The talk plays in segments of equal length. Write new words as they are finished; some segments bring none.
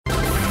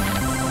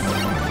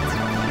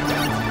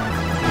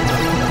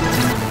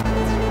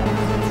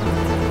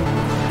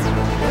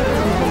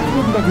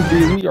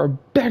Bees. We are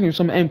back in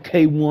some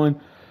MK1.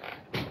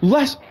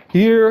 Let's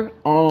hear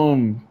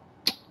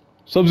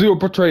Sub-Zero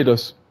portrayed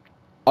us.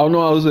 I don't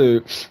know how to say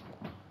it.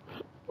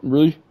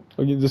 Really?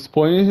 I get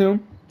disappointed in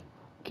him.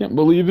 Can't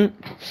believe it.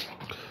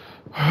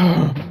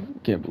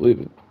 Can't believe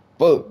it.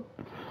 But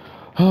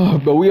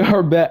we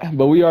are back.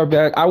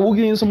 I will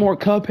get in some more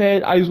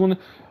Cuphead. I just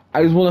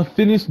wanna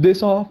finish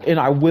this off, and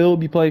I will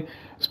be playing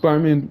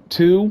Spider-Man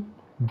 2.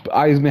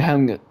 I've been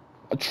having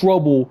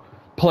trouble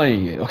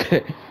playing it,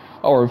 okay?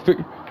 Or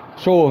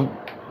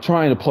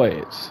trying to play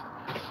it.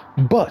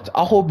 But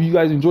I hope you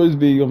guys enjoy this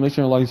video. Make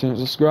sure to like, share, and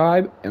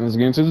subscribe. And let's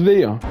get into this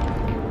video.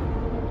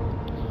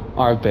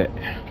 Alright, bet.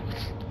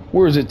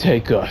 Where does it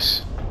take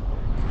us?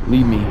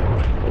 Lead me.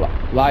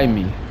 Lie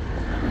me.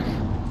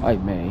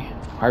 Like me.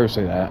 How do you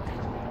say that?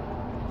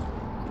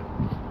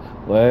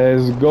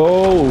 Let's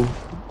go.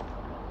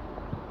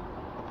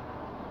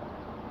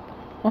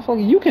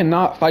 Motherfucker, you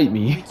cannot fight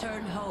me.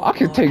 I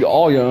can take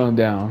all your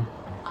down.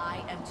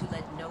 I am to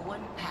let no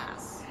one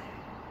pass.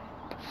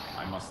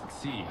 I must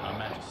see Her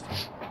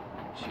Majesty.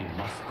 She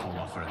must call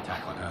off her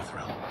attack on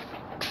Earthrealm.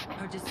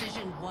 Her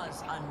decision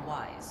was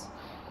unwise,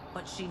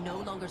 but she no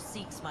longer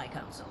seeks my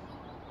counsel,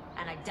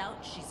 and I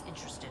doubt she's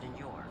interested in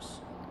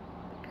yours.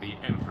 The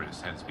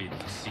Empress has been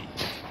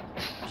deceived.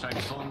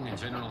 Shang Tsung and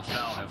General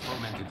Shao have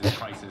fomented this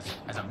crisis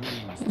as a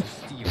means to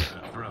steal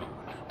her throne.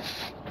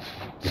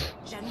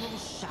 General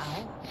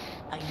Shao?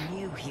 I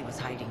knew he was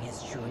hiding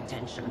his true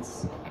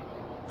intentions.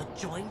 But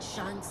join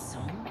Shang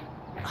Tsung?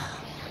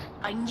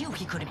 I knew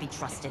he couldn't be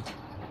trusted.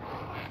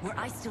 Were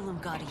I still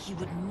Umgadi, he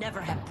would never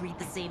have breathed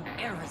the same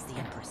air as the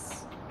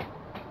Empress.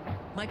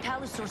 My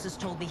palace sources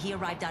told me he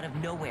arrived out of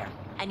nowhere,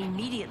 and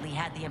immediately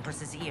had the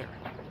Empress's ear.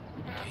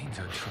 Gained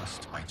her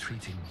trust by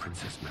treating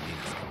Princess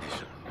Melina's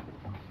condition.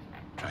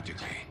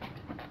 Tragically,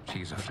 she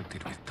is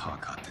afflicted with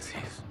Tarkat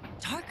disease.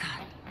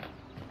 Tarkat?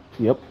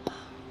 Yep.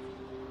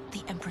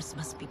 The Empress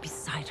must be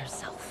beside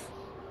herself.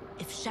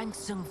 If Shang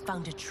Tsung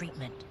found a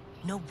treatment,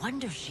 no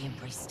wonder she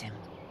embraced him.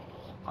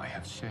 I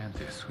have shared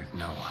this with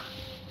no one.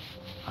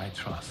 I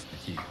trust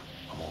that you,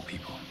 of all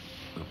people,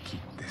 will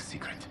keep this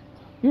secret.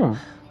 Yeah.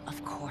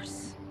 Of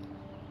course.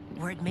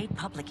 Were it made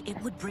public, it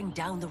would bring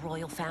down the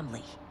royal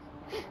family.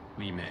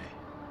 Li Mei,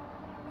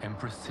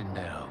 Empress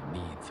Sindel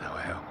needs our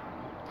help.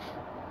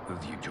 Will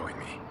you join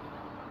me?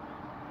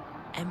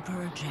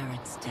 Emperor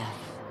Jarrett's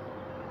death,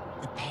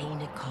 the pain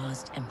it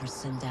caused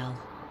Empress Sindel,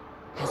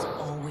 has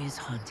always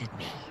haunted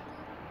me.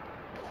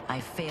 I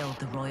failed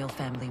the royal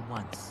family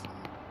once.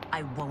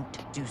 I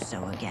won't do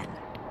so again.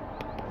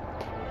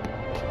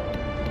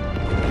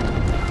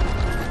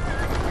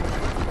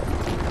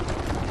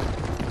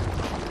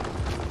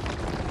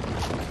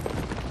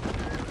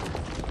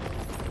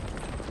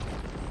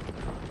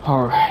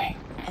 Alright.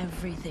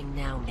 Everything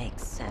now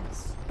makes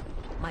sense.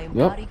 My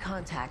body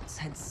contacts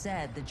had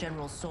said the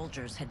general's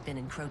soldiers had been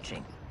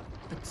encroaching.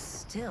 But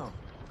still,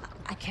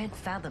 I can't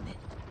fathom it.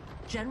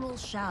 General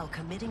Shao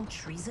committing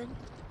treason?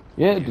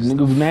 Yeah, the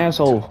nigga's an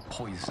asshole.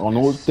 I don't know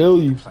what to tell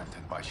you.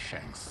 Planted by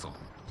Shang Tsung.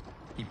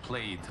 He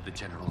played to the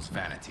general's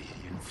vanity,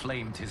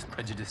 inflamed his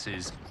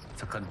prejudices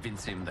to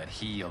convince him that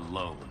he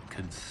alone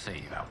could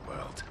save our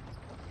world.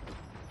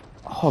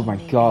 Oh my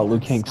god, Liu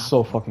Kang's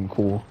so fucking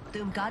cool. The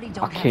Umgadi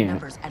don't have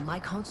numbers, and my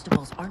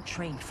constables aren't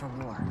trained for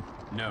war.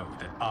 Know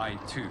that I,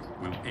 too,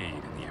 will aid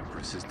in the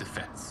Empress's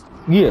defense.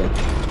 Yeah.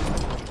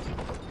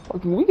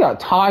 Fucking, we got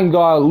Time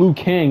God Liu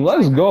Kang.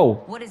 Let's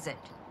go. What is it?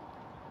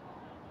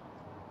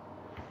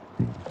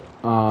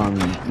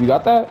 You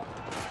got that?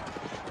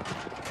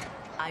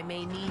 I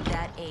may need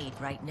that aid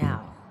right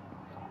now.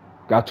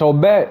 Got your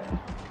bet.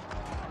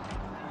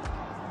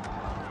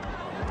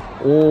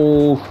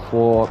 Oh,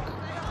 fuck.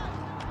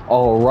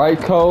 Oh,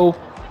 Raiko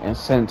and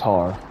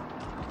Centaur.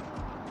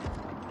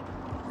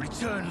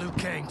 Return Liu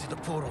Kang to the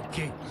portal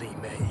gate, Li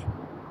Mei.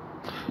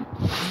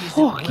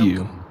 Fuck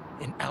you.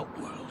 In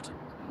Outworld.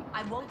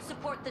 I won't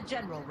support the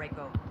general,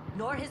 Reiko,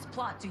 nor his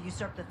plot to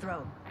usurp the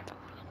throne.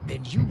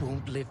 Then you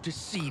won't live to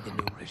see the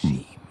new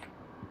regime.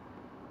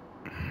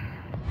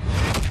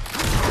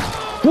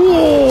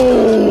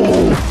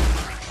 Whoa!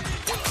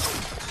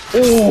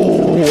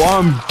 Oh,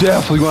 I'm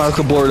definitely gonna have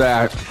to blur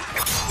that.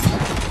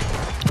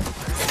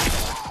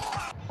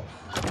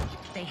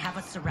 They have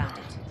us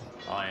surrounded.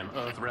 I am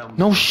Earthrealm.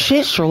 No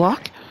shit,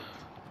 Sherlock.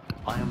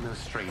 I am no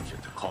stranger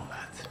to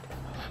combat.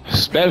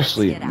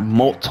 Especially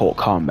Mortal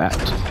Kombat.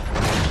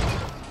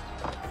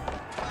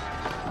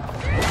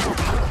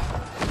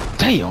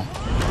 Damn.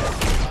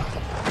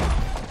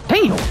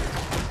 Damn.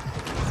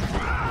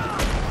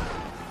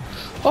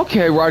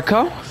 Okay,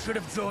 Raiko. Should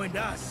have joined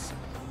us,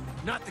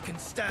 not the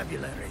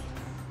constabulary.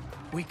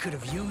 We could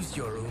have used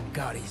your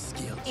Umgadi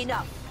skills.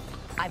 Enough.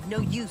 I've no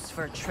use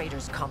for a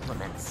traitor's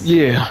compliments.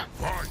 Yeah.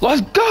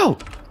 Let's go.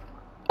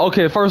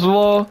 Okay, first of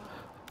all,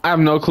 I have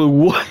no clue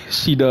what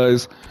she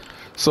does.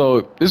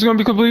 So, this is going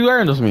to be completely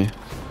random to me.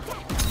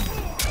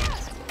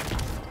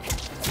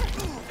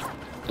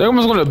 They're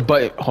almost going to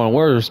bite. Hold on,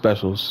 where are their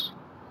specials?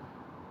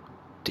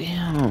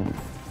 Damn.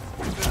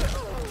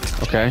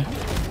 Okay.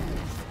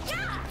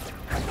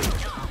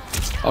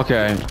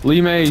 Okay,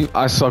 Lee May,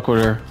 I suck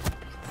with her.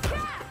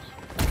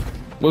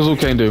 What's Liu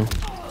Kang do?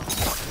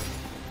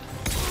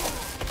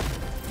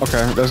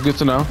 Okay, that's good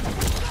to know.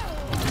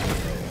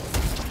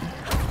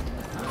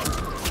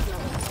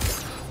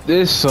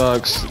 This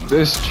sucks.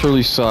 This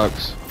truly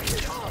sucks.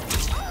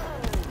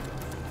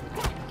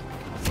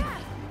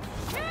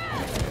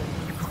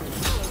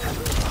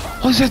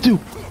 What does that do?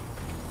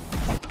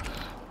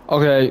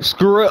 Okay,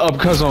 screw it up,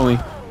 cuz only.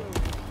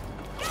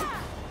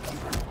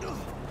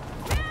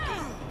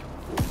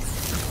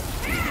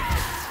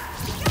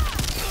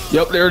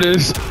 Yep, there it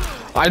is.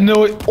 I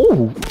know it.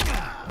 Oh,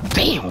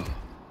 damn.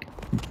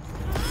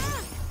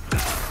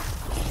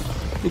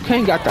 You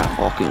can't got that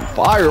fucking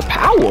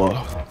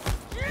firepower.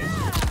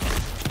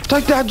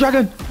 Take that,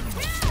 dragon.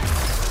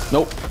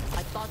 Nope.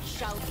 I thought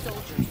Shao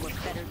soldiers were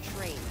better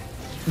trained.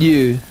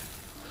 Yeah.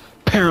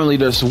 Apparently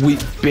there's a weak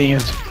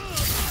band.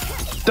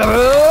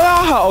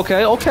 Da-da-da-da.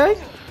 Okay,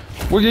 okay.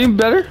 We're getting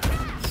better.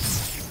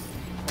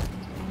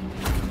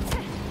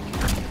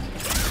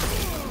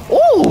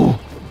 Ooh.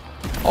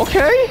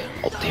 Okay.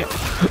 Oh, damn.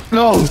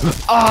 No.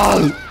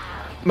 Ah.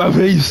 My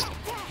face.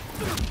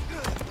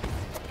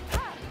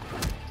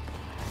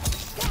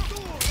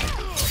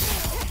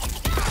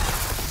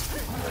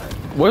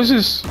 What is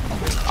this?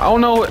 I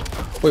don't know.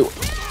 Wait.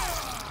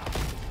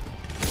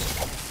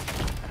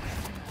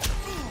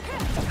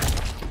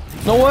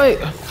 No way.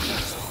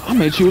 I'll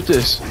hit you with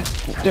this.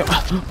 Damn.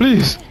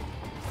 Please.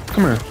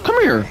 Come here.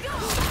 Come here.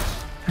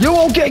 You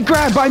won't get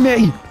grabbed by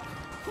me.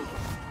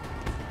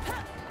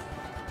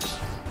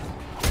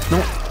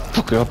 No.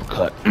 Fucking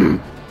uppercut.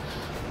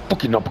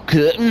 Fucking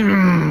uppercut.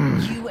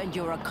 You and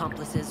your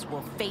accomplices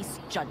will face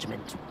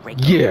judgment, Rick.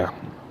 Yeah.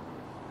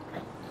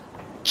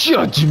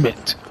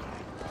 Judgment.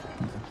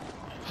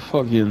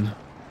 Fucking.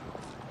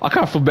 I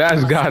kind of feel bad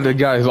as guy that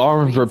got his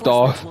arms ripped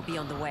off. Will be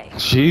on the way.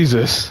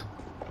 Jesus.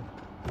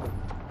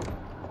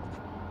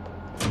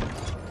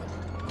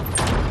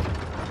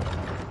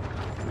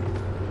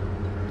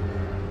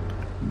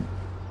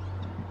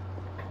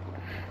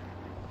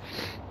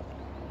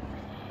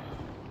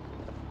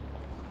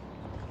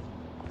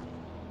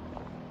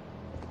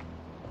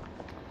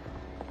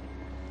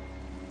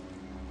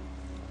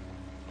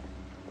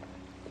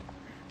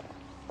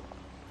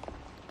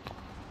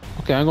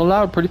 Okay, I'm gonna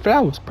lie, pretty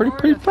flowers.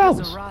 Pretty flowers.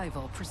 His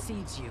arrival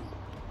precedes you.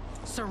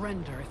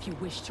 Surrender if you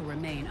wish to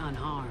remain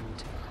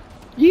unharmed.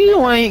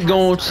 You ain't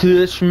gonna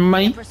touch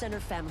me. Empress and her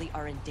family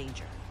are in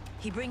danger.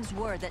 He brings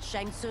word that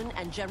Shang Tsung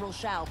and General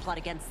Shao plot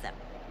against them.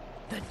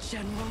 The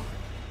General?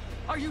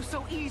 Are you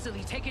so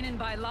easily taken in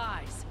by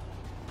lies?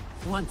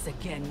 Once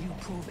again, you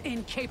prove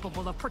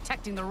incapable of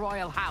protecting the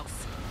royal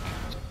house.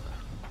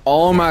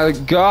 Oh my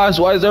gosh,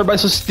 why is everybody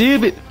so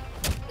stupid?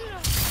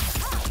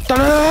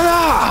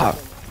 Da-da-da-da!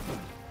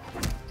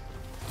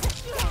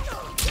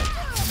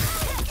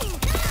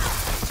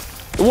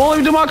 It won't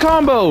even do my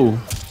combo.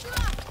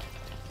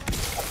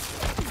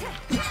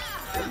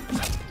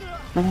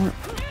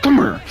 Come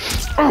here.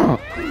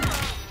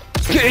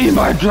 Get eaten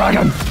by a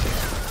dragon.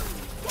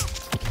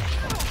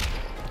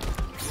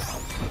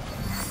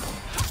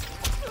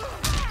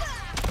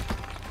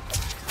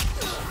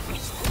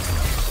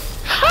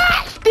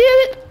 Ha! Did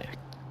it.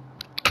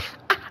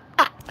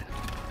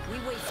 We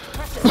waste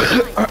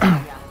precious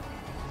time.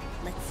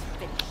 Let's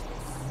finish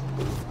this.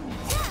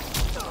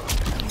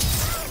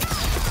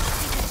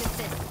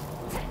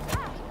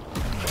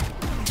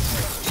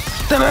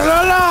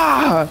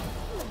 Da-da-da-da!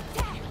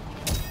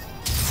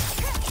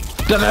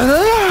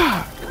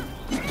 Da-da-da-da!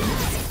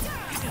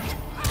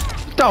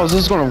 Thought was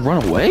just gonna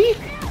run away?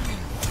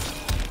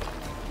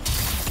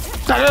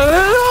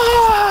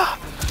 Da-da-da-da!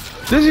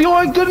 This is the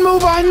only good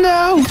move I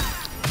know!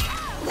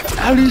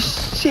 Holy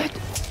shit!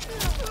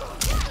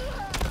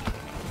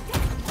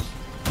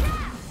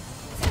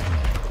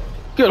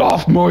 Get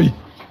off me!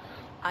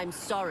 I'm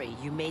sorry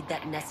you made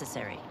that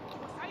necessary.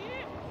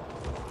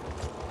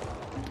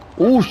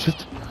 Oh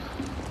shit.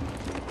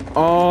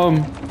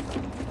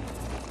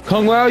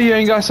 Kung Lao, you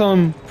ain't got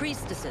some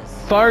Priestesses.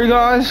 fire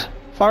guys?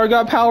 Fire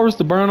god powers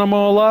to burn them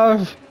all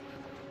alive?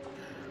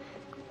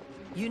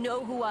 You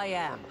know who I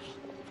am.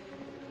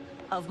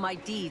 Of my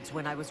deeds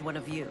when I was one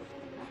of you.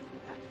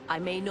 I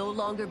may no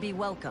longer be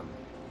welcome.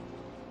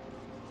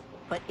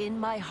 But in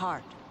my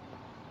heart,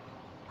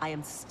 I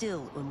am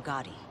still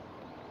Umgadi.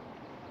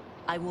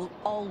 I will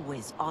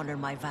always honor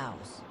my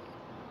vows.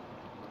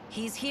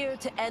 He's here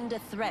to end a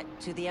threat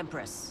to the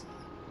Empress.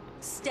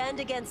 Stand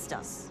against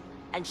us,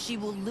 and she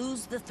will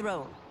lose the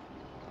throne.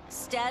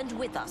 Stand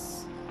with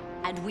us,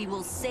 and we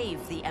will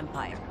save the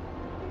Empire.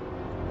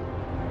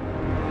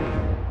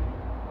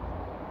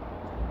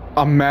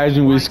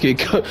 Imagine we just get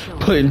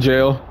put in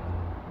jail.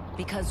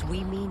 Because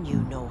we mean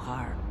you no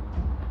harm.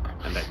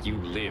 And that you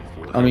live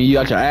will I mean, you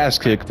got your ass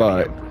kicked,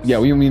 but yeah,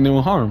 we don't mean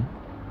no harm.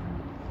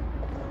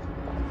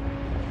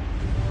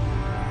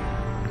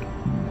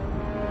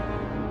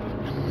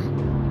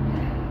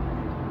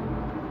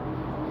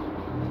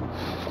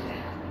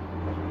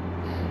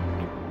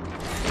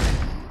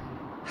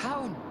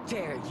 How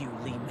dare you,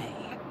 Li Mei?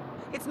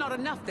 It's not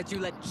enough that you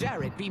let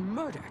Jared be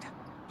murdered.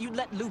 You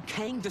let Liu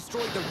Kang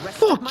destroy the rest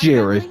Fuck of my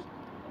Jerry. family?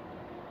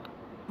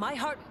 My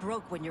heart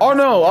broke when your Oh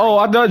no! husband Oh,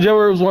 I died. thought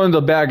Jerry was one of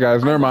the bad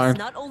guys. Never I lost mind.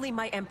 not only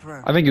my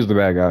emperor, I think he's the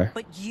bad guy.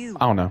 but you,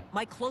 I don't know.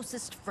 my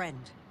closest friend.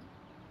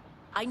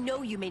 I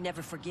know you may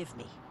never forgive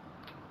me.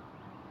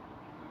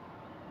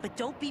 But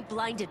don't be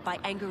blinded by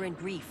anger and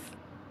grief.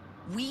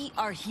 We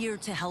are here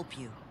to help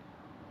you.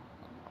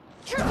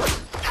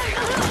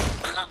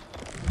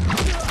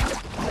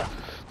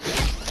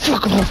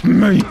 Fuck off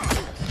me!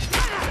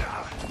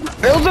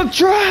 It was a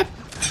trap!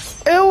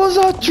 It was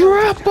a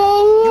trap,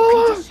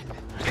 oh Lord!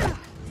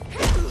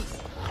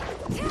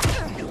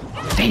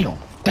 Damn!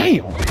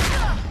 Damn!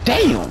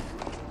 Damn!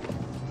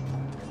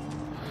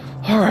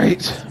 Alright.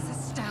 This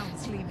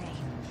astounds Li Mei.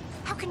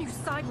 How can you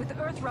side with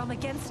Earthrealm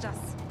against us?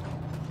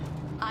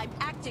 I'm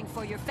acting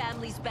for your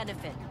family's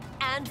benefit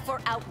and for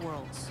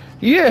Outworlds.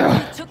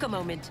 Yeah! If it took a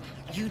moment,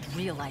 you'd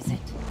realize it.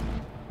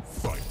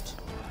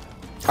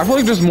 I feel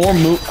like there's more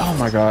move. Oh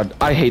my god.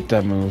 I hate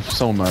that move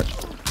so much.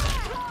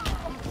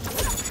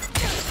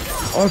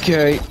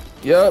 Okay.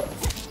 Yep.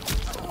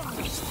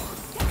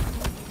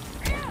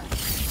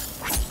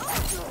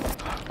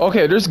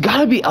 Okay, there's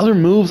gotta be other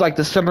moves like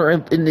the summer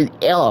in the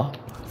air.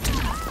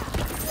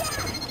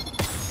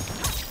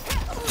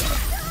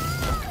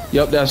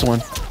 Yep, that's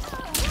one.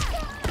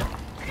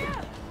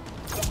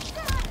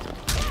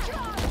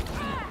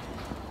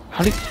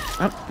 How do you...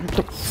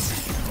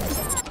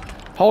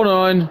 Hold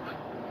on.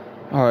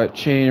 Alright,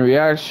 chain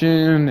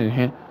reaction.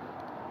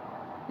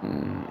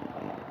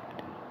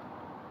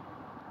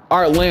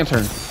 Alright,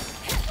 lantern.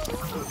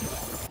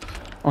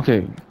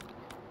 Okay.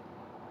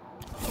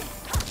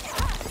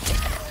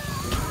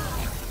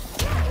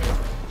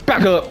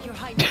 Back up!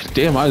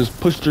 Damn, I just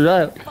pushed her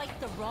out. Fight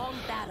the wrong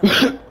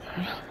battle.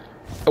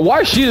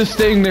 Why is she just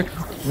staying there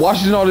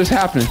watching all this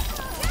happening?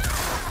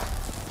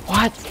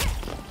 What?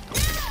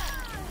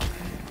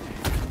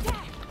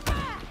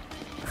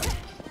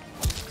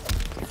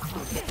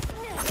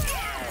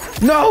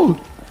 No!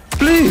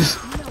 Please!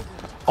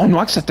 Oh no,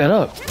 I can set that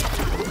up.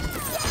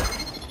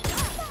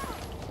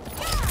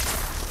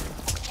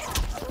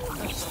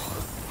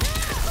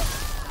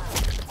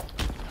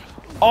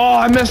 Oh,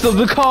 I messed up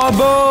the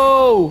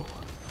combo!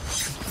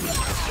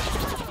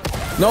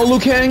 No, Liu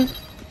Kang.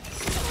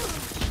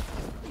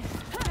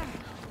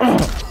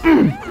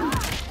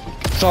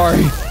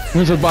 Sorry,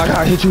 Mr. Black,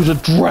 I hit you with a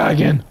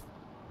dragon.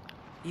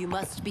 You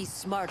must be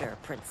smarter,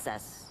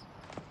 princess.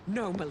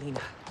 No,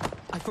 Melina.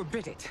 I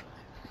forbid it.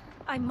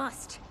 I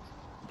must.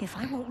 If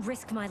I won't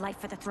risk my life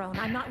for the throne,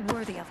 I'm not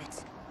worthy of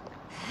it.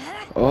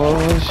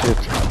 Oh shit.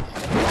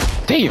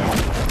 Damn.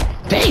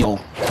 Damn.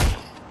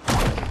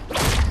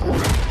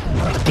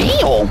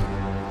 Damn.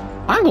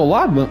 I ain't gonna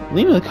lie, but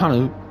Lena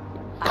kind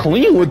of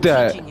clean with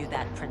that. Teaching you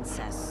that,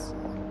 princess.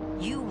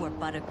 You were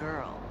but a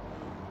girl.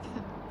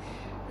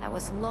 That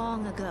was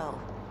long ago.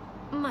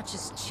 Much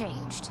has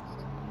changed.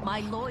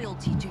 My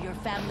loyalty to your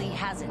family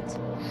hasn't.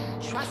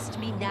 Trust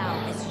me now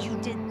as you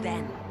did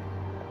then.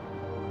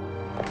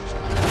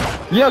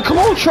 Yeah, come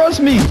on, trust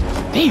me.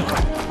 Damn.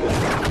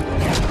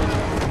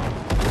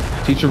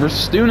 Teacher versus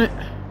student.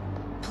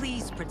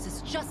 Please,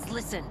 princess, just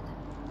listen.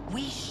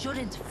 We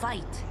shouldn't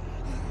fight.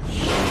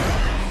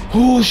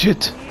 Oh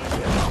shit.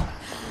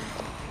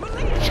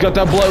 She got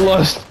that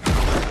bloodlust.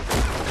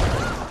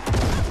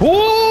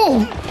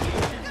 Whoa!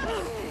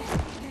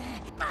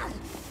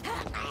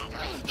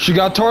 She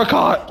got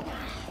Torcott.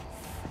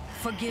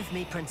 Forgive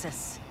me,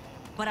 princess,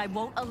 but I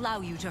won't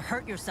allow you to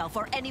hurt yourself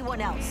or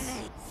anyone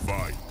else.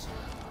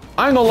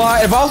 I ain't gonna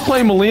lie, if I was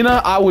playing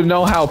Melina, I would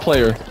know how to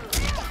play her.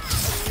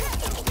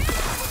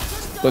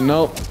 But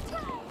nope.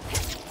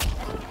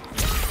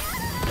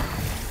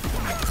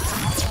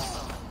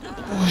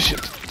 Oh shit.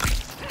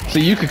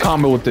 See, you could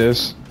combo with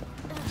this.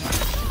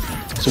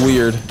 It's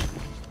weird.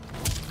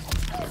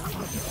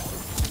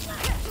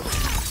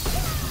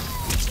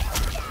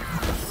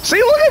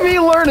 See, look at me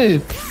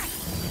learning.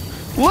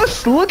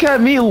 Let's look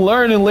at me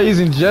learning, ladies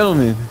and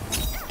gentlemen.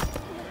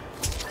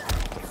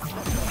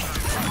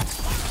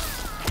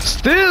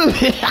 Still.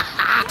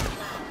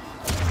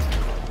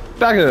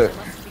 Back up.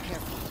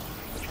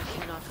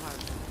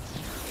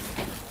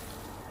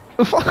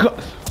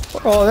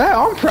 Fuck all that.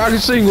 I'm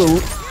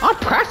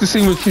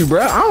practicing with you,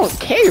 bro. I don't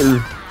care.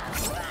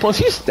 Plus,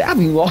 he's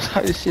stabbing me all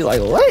type of shit. Like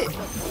what?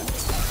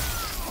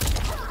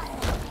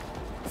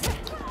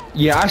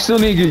 Yeah, I still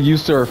need to get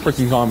used to her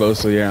freaking combos.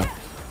 So yeah,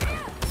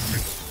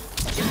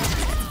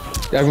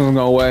 that one's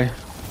go away.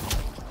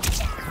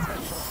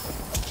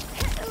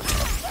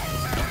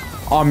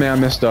 Oh man, I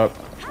messed up.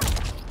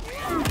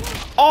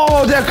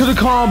 Oh, that could have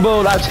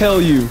comboed. I tell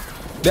you,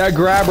 that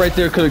grab right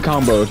there could have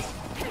comboed.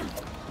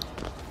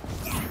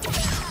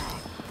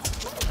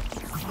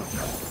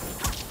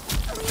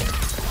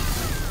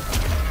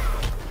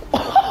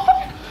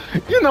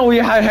 You know we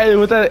had it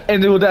with that,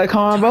 ended with that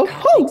combo.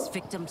 Makes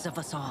victims of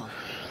us all.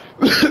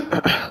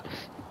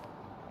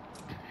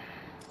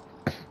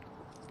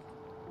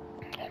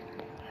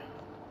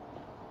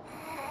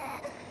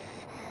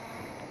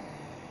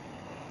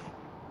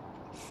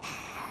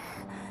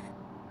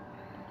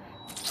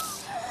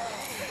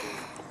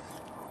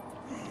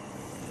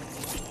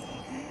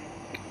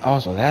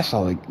 Also, that's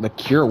how like the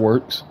cure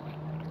works.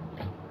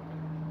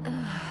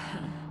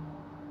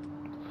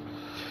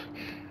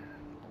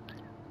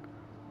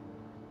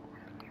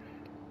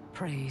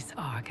 Praise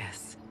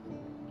Argus.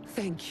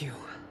 Thank you.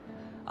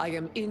 I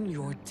am in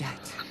your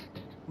debt.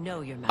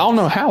 No, Your I don't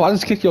know Majesty. how. I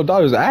just kicked your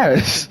daughter's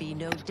ass. There be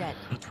no debt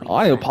between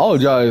I friends.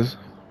 apologize.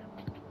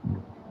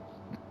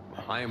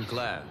 I am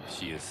glad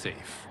she is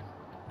safe,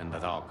 and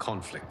that our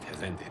conflict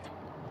has ended.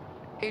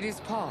 It is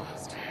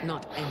paused,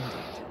 not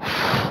ended.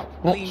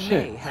 Oh Li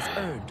shit. Mei has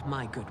earned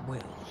my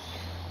goodwill.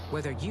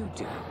 Whether you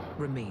do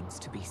remains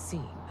to be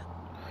seen.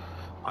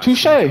 I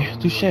Touche, seek only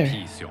touche. your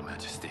peace, Your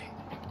Majesty.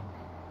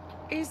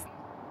 Is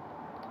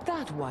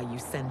that why you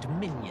send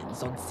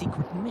minions on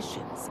secret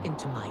missions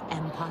into my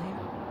empire?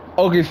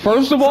 Okay,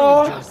 first of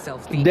all,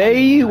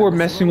 they were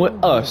messing with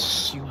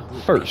us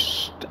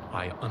first.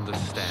 I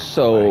understand.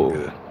 So, your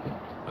anger,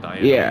 but I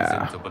have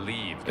yeah. reason to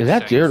believe Is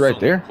that Shang Jared right Tsung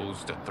there?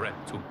 posed a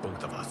threat to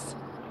both of us.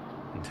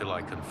 Until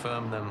I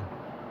confirm them,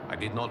 I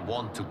did not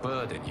want to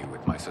burden you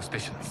with my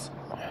suspicions.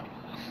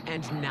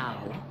 And now?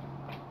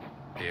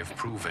 They have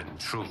proven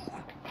true.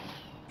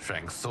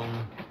 Shang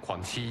Tsung,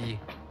 Quan Chi,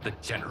 the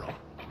General.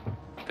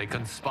 They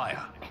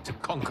conspire to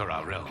conquer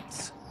our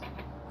realms.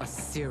 A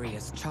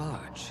serious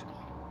charge.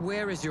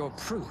 Where is your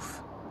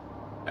proof?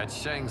 At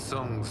Shang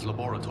Tsung's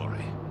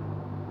laboratory.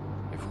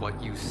 If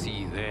what you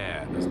see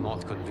there does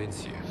not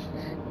convince you,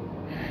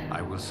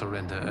 I will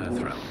surrender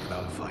Earthrealm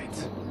without a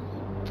fight.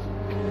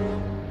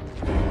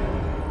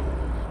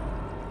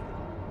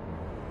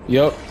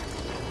 Yep.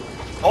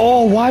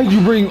 Oh, why'd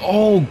you bring?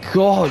 Oh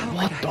God, How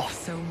what could the I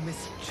so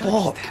misjudge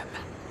fuck? them?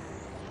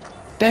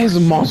 That is a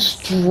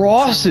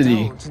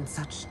monstrosity. Indulge in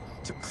such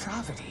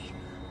depravity.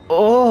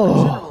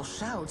 Oh, General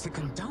Shao to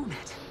condone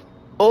it.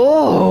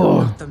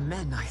 oh, Not the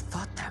men I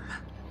thought them.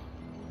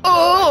 My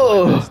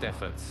oh. best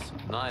efforts,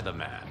 neither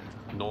man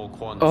nor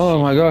Quan Oh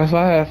Chi my God, if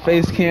I had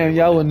face cam,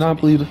 y'all would not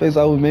believe the face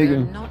I would make They're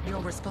him. not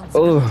your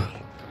responsibility. Ugh.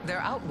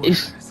 They're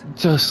It's outworkers.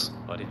 just,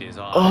 But it is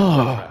I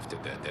Ugh. who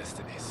crafted their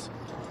destinies,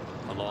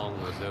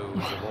 along with those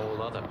of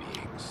all other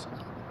beings,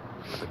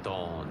 at the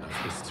dawn of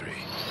history.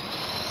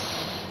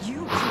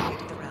 You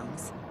created the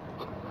realms.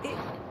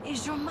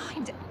 Is your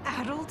mind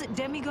addled,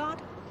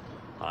 demigod?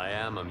 I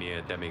am a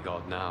mere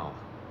demigod now,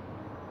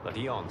 but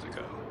eons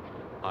ago,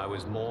 I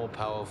was more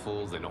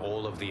powerful than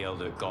all of the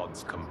elder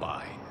gods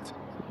combined.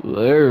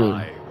 literally.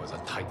 I was a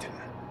titan,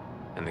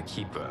 and the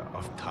keeper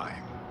of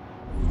time.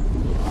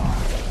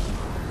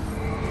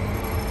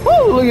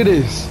 Woo, look at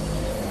this.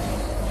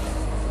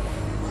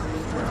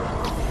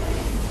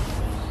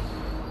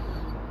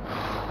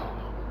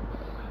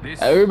 This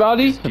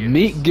Everybody, is Geras.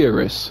 meet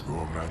Geras.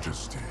 Your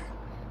Majesty,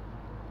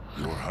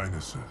 Your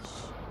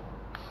Highnesses,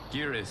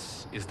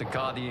 Geras is the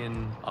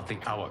guardian of the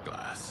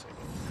Hourglass,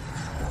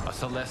 a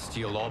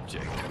celestial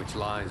object which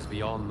lies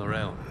beyond the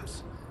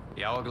realms.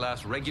 The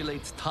Hourglass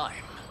regulates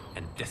time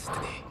and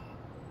destiny.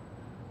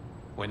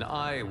 When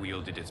I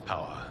wielded its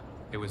power,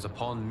 it was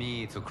upon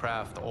me to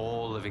craft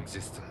all of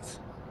existence,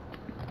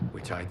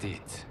 which I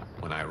did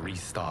when I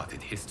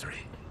restarted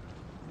history.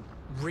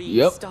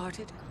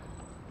 Restarted?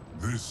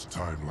 this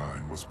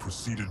timeline was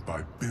preceded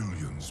by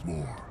billions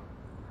more.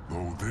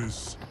 Though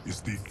this is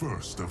the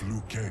first of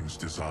Liu Kang's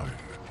design,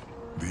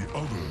 the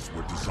others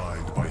were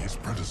designed by his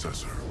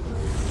predecessor.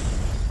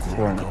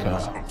 Kronika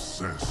was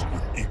obsessed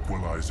with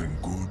equalizing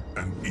good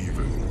and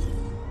evil.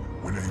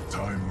 When a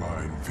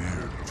timeline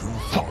veered too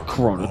far Fuck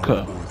to one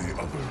Kronika. or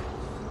the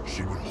other,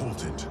 she would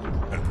halt it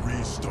and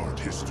restart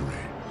history,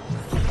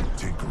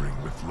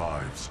 tinkering with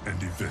lives and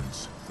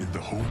events in the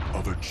hope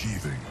of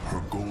achieving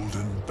her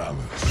golden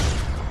balance.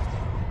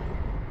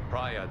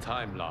 Prior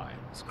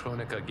timelines,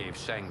 Kronika gave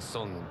Shang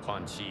Tsung and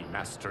Quan Chi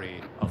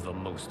mastery of the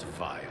most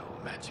vile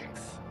magics.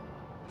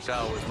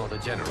 Shao was not a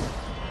general,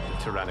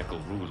 a tyrannical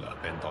ruler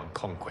bent on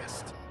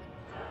conquest.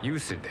 You,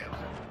 Sindel,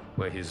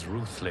 were his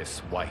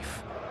ruthless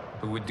wife,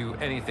 who would do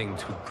anything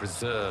to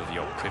preserve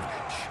your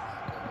privilege.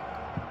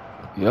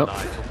 Yep. When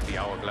I took the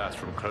hourglass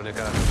from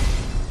Kronika,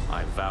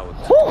 I vowed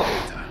to Whew.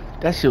 protect her.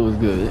 That shit was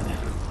good.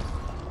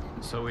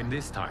 So in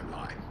this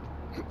timeline,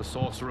 the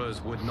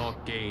sorcerers would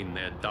not gain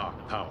their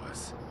dark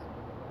powers.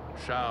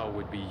 Shao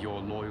would be your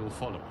loyal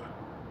follower,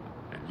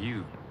 and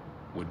you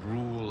would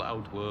rule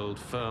Outworld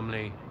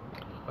firmly,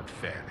 but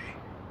fairly.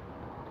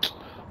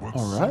 But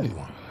All right.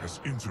 someone has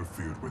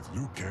interfered with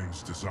Liu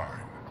Kang's design.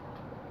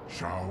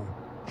 Shao,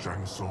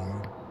 Shang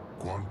Tsung,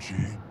 Quan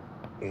Chi,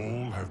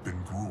 all have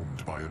been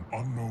groomed by an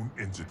unknown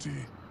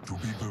entity to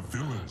be the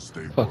villains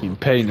they Fucking were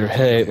painting their in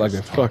head like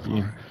a previous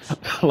fucking,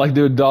 timelines. like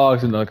they're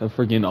dogs and like a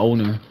freaking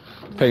owner.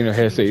 Painting their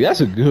head, say,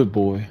 that's a good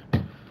boy.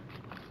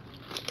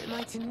 Am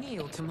I to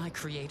kneel to my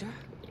creator?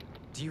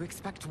 Do you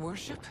expect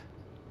worship?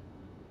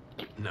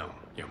 No,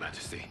 Your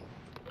Majesty.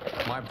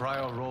 My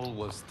prior role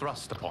was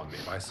thrust upon me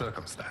by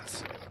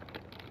circumstance.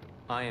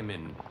 I am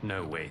in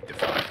no way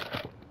defiant.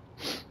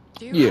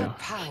 You Yeah. had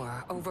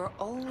power over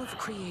all of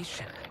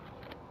creation,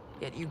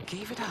 yet you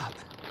gave it up.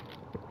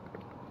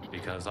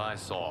 Because I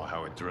saw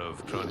how it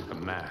drove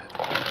Kronika mad.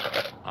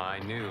 I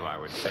knew I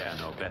would fare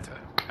no better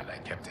had I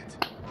kept it.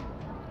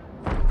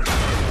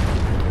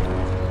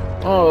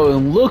 Oh,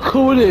 and look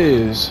who it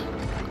is.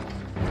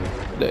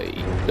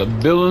 The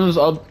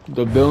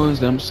villains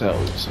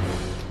themselves.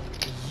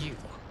 You.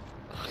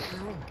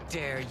 How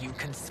dare you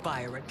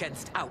conspire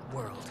against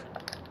Outworld?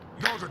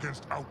 Not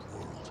against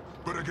Outworld,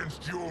 but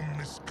against your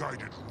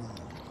misguided rule.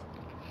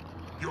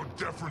 Your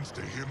deference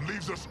to him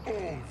leaves us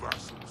all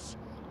vassals.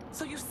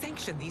 So you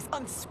sanction these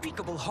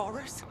unspeakable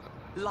horrors?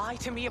 Lie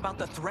to me about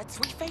the threats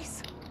we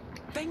face?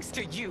 Thanks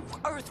to you,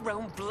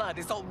 Earthrealm blood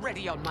is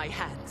already on my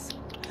hands.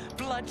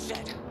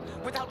 Bloodshed,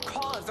 without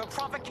cause or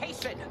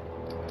provocation.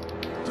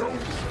 Don't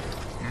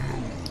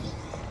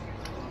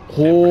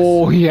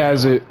Oh, he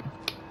has it.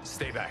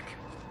 Stay back.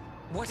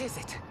 What is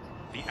it?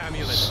 The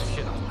amulet of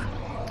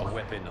Shinnok, a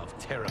weapon of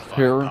terrifying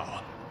Terror.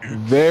 power.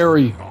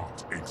 Very.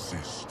 not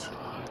exist.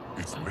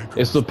 Its maker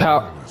It's the was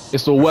power. powerless,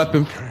 It's the as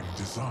weapon. Liu Kang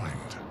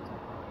designed.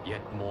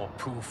 Yet more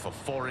proof of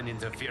foreign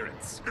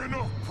interference.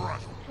 Enough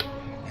prattle.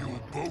 You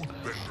both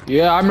bended.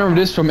 Yeah, I remember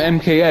this from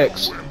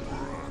MKX. Emperor.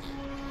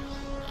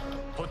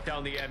 Put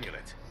down the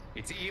amulet.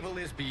 Its evil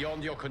is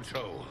beyond your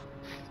control.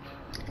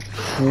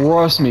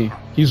 Trust me,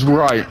 he's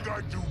right. And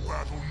I do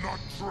battle not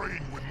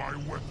trained with my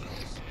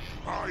weapons.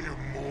 I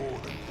am more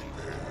than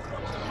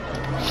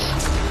prepared.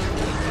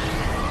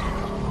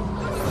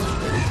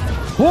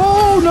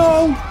 Oh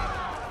no!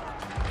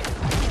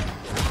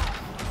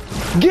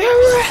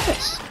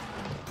 Garrus!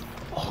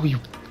 Oh, you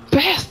So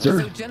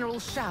bastard! General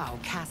Shao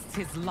casts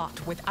his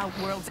lot with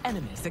Outworld's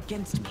enemies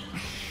against me.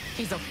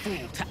 He's a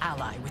fool to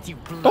ally with you.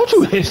 Don't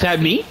you hiss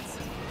at me!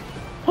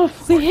 Oh,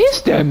 he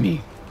hissed at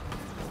me!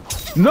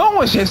 No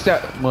one's hissed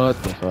at.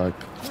 What the fuck?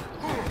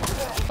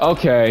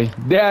 Okay,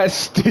 that's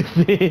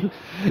stupid.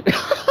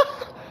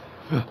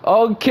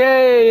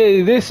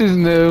 Okay, this is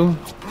new.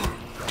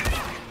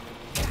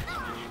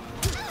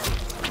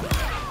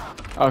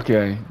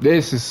 Okay,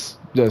 this is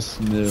just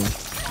new.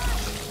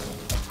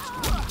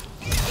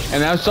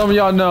 And as some of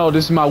y'all know,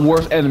 this is my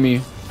worst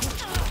enemy.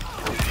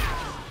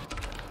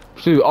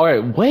 Shoot,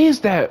 alright, where is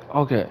that?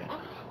 Okay,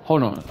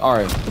 hold on,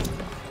 alright.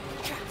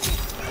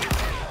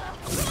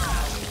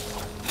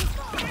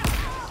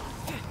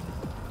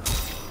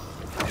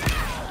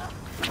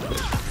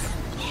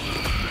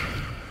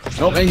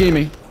 Nope, ain't getting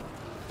me.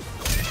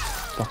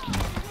 Fuck you.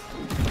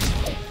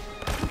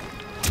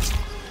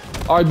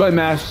 Alright, button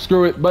mash.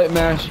 Screw it, button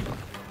mash.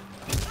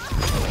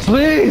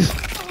 Please!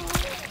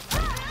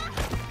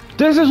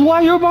 This is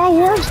why you're my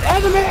worst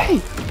enemy!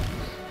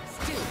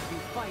 Still, you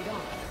fight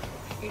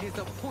on. It is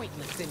a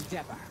pointless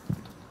endeavor.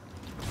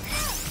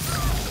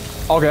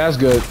 Okay, that's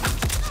good.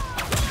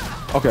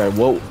 Okay,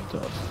 whoa. What the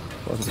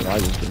fuck did I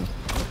just do?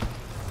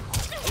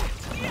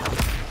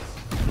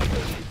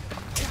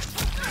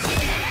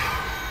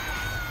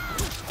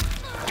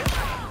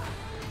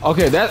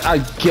 Okay, that I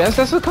guess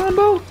that's a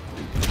combo.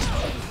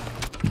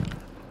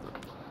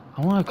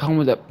 I want to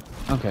combo that.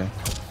 Okay.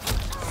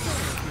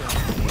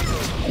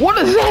 What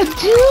does that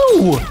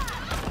do?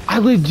 I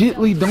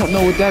legitimately don't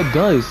know what that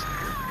does.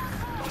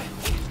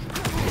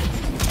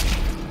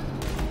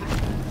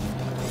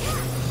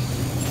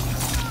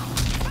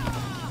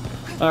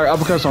 All right,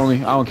 uppercuts only.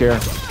 I don't care.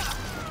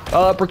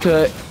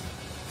 Uppercut.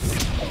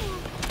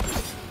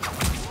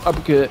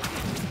 Uppercut.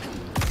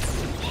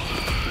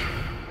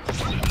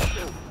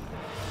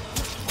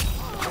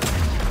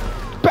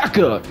 Back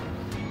up.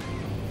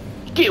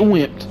 Get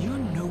wimped. You're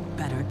no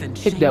better than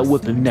Hit that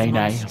whip and Shang Tsung's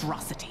nay-nay.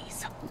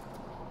 monstrosities.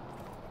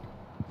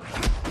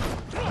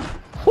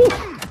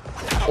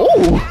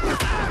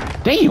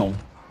 Oh, damn.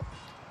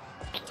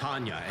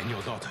 Tanya and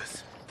your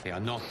daughters. They are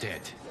not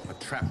dead, but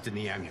trapped in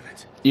the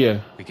amulet. Yeah.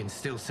 We can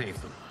still save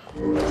them.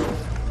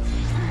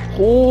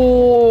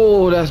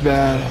 Oh, that's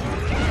bad.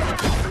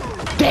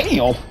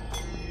 Damn.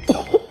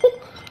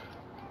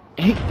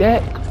 Ain't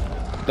that?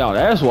 No,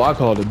 that's what I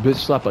call the bitch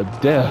slap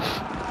of death.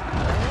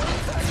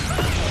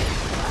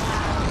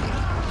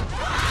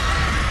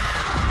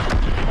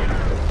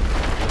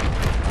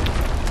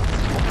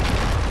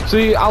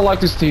 See, I like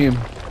this team.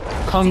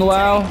 Kung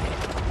Lao,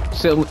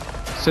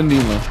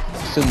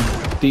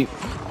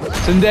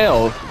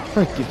 Sindel.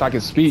 Frick, if I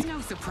can speak. It's no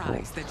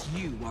surprise that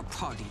you are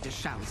party to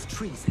Shao's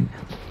treason.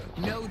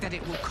 Know that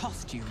it will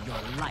cost you your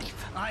life.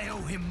 I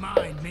owe him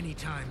mine many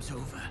times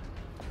over.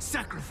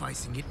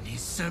 Sacrificing it in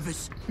his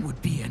service would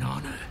be an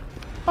honor.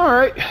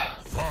 Alright.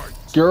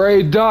 Get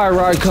ready to die,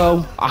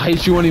 Raiko. I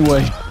hate you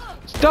anyway.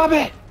 Stop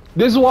it!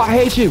 This is why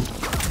I hate you.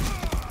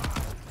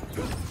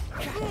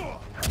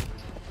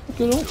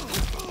 Look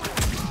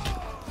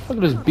at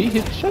this beat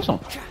his chest on.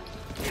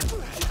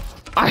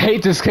 I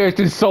hate this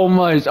character so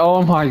much.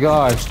 Oh my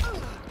gosh.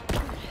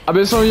 I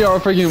bet some of y'all are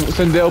freaking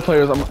Sindel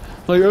players. I'm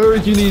like,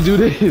 Eric, you need to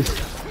do this.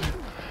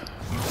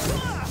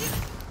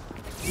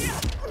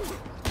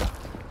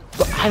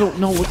 But I don't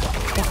know what the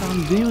fuck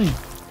I'm doing.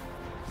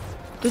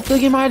 Just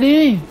look at my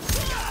doing.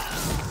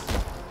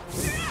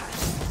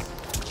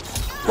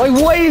 Like,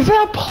 what is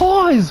that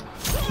pause?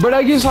 But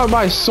I guess I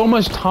buy so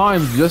much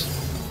time just.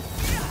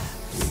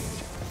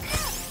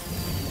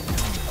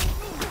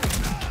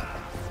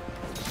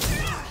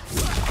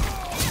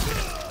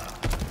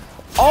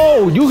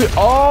 Oh, you get.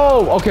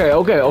 Oh, okay.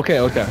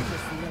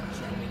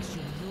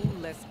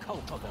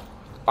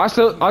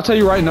 I'll tell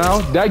you right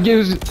now, that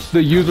gives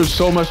the user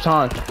so much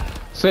time.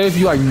 Say if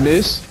you like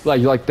miss,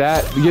 like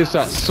that, it gives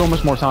that so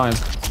much more time.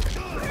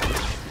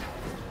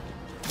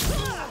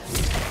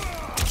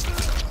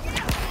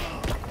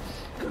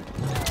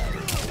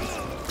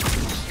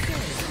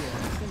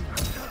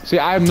 See,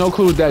 I have no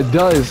clue what that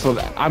does, so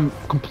I'm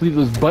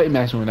completely just button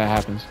mashing when that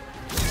happens.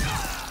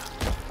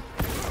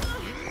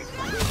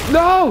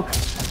 No!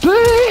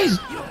 Please!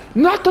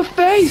 Not the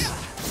face!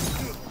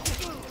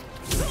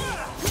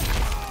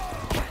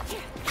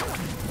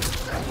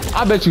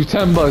 I bet you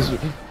 $10.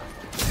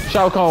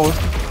 Shao Kahn,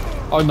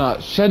 or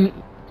not,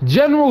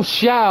 General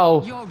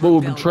Shao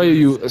will betray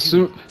you as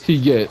soon as he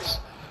gets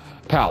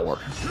power.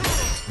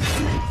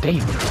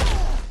 Damn.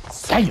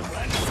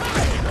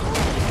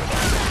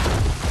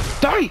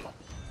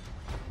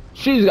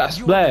 She's got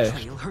splashed. Your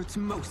betrayal hurts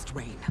most,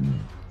 Rain.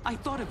 I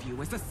thought of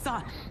you as a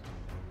son.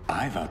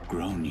 I've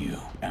outgrown you,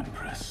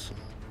 Empress.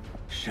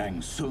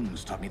 Shang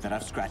Tsung's taught me that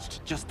I've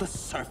scratched just the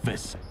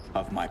surface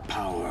of my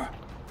power.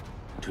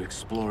 To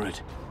explore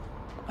it,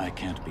 I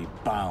can't be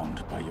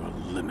bound by your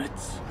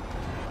limits.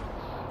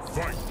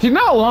 He's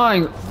not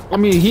lying. I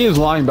mean, he is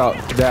lying about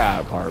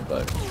that part,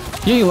 but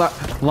he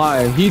ain't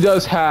lying. He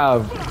does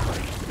have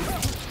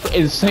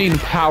insane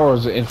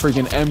powers in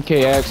freaking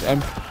MKX,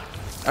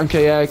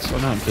 MKX, or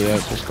not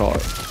MKX, what's it called?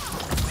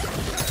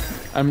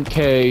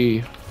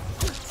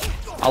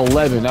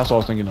 MK11, that's what I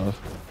was thinking of.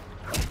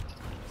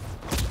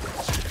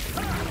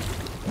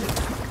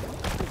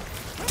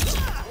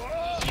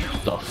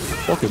 What the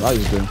fuck am I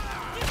just doing?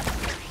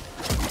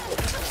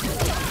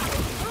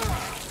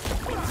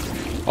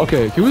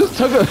 Okay, can we just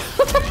take a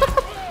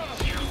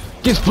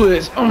get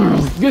splits,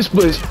 get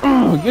splits,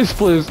 get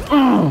splits,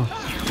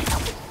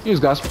 you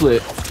just got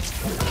split.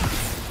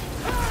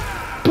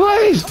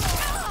 Please!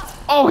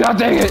 Oh god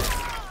dang it!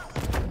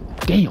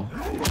 Damn.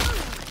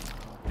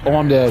 Oh,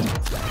 I'm dead.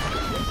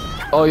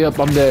 Oh yep,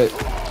 I'm dead.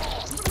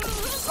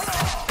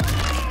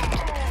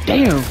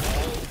 Damn!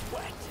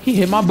 He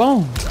hit my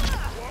bone.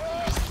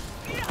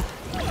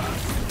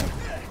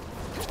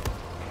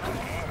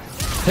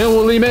 Hit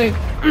with Lee May.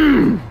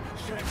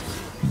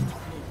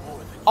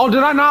 Oh,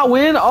 did I not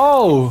win?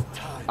 Oh,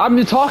 I've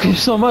been talking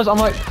so much. I'm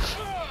like,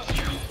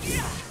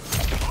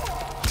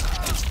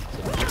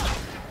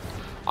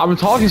 I've been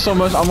talking so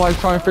much. I'm like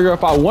trying to figure out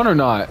if I won or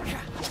not.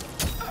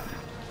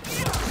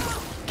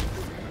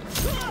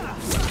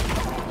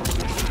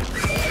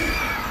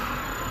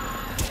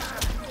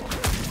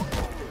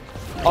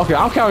 Okay,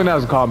 I'm counting that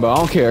as a combo. I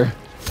don't care.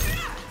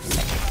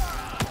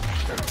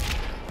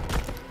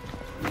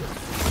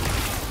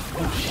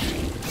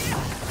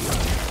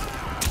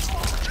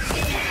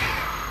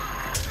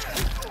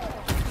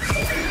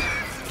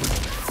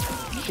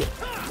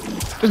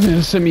 This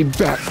man sent me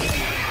back.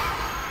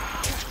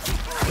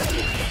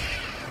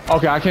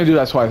 Okay, I can't do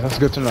that twice. That's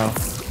good to know.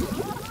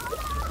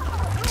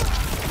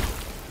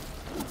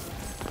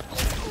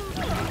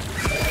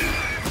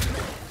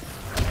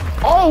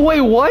 Oh, wait,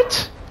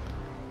 what?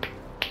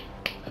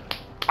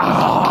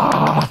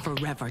 Ah!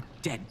 Forever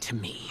dead to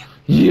me.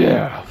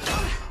 Yeah.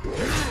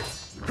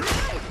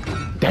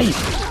 Damn.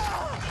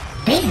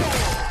 Damn.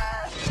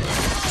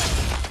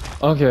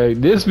 Okay,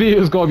 this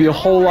video is gonna be a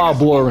whole lot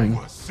boring.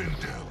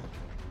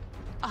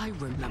 I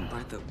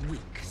remember the weak,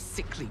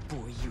 sickly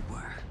boy you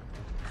were.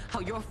 How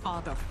your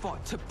father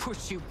fought to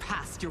push you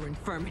past your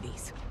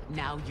infirmities.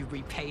 Now you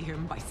repay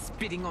him by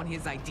spitting on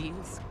his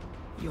ideals.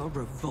 Your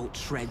revolt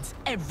shreds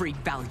every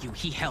value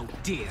he held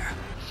dear.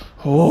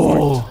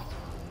 Oh.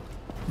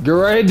 Get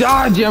ready to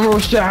die, General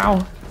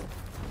Shao.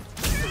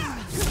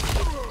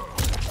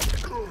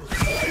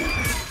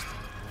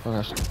 Oh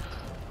gosh.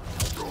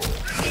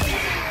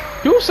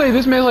 People say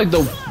this man's like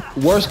the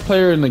worst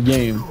player in the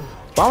game.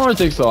 But I don't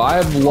think so. I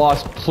have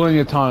lost plenty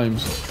of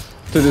times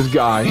to this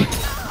guy.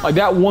 Like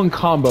that one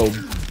combo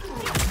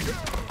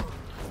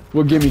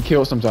will get me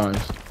killed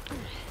sometimes.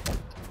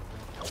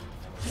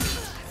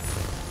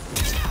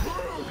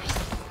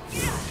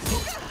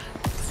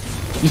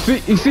 You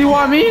see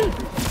what I mean?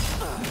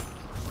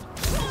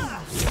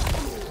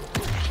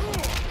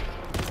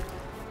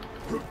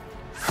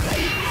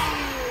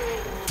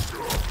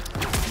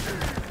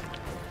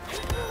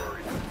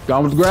 Got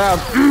him with the grab.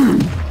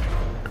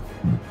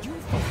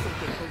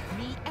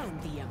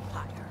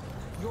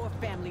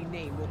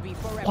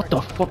 What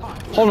the fuck?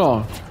 Hold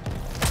on.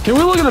 Can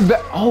we look at the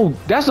back? Oh,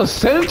 that's a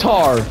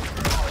centaur.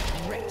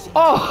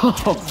 Oh,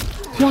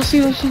 y'all see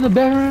that shit in the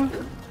background?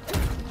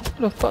 What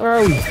the fuck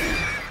are we?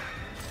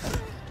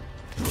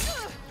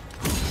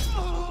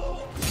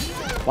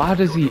 Why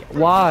does he?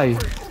 Why?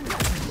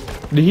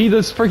 Did he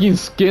just freaking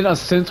skin a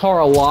centaur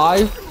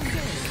alive?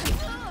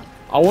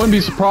 I wouldn't be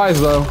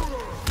surprised though.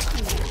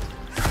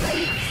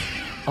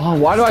 Oh,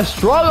 why do I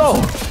struggle?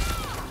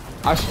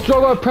 I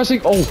struggle at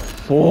pressing. Oh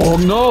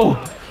no!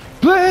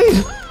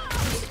 Please!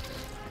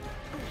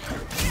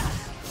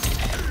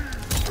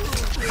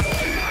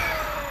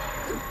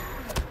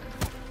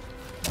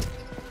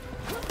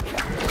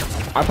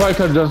 I probably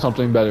could have done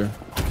something better.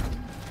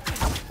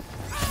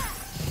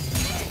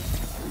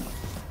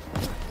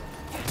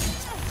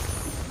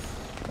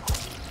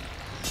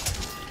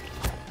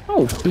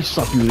 Oh, bitch,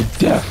 slap you to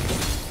death.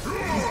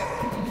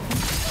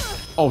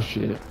 Oh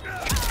shit.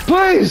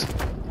 Please!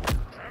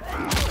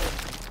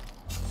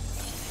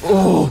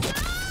 Oh.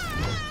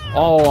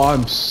 Oh,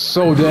 I'm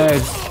so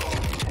dead.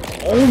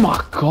 Oh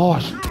my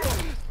gosh.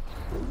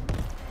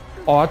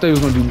 Oh, I thought he was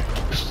gonna do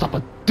bitch slap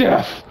of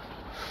death.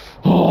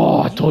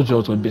 Oh, I told you I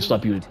was gonna bitch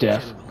slap you to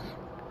death.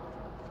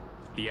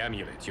 The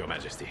amulet, Your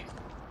Majesty.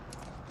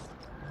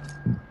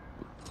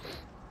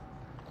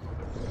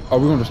 Are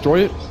we gonna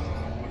destroy it?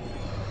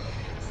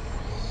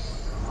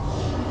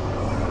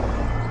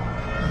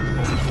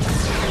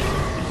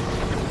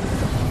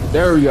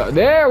 There we go.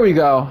 There we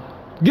go.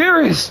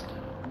 Garrus!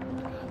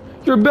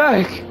 You're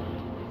back!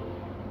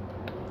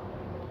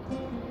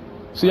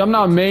 See, I'm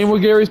not main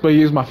with Garrus, but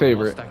he is my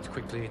favorite. Must act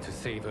quickly to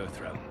save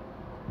Earthrealm.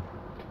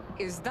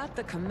 Is that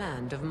the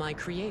command of my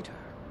creator?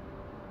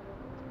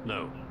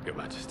 No, Your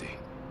Majesty.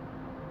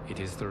 It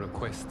is the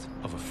request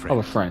of a Of friend.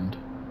 a friend.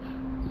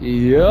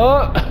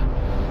 Yup.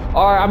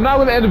 Alright, I'm not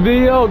gonna end the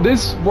video.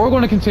 We're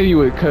gonna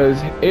continue it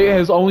because it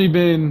has only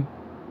been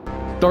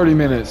 30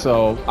 minutes,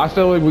 so I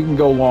feel like we can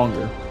go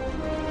longer.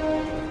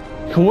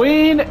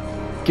 Queen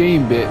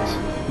Gambit.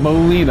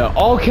 Melina.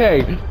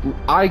 Okay,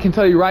 I can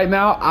tell you right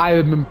now, I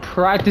have been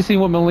practicing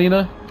with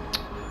Melina.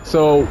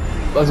 So,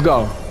 let's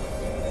go.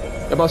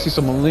 I'm about to see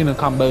some Melina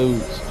combos.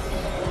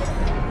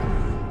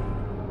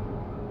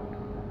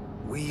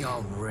 We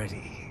are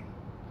ready.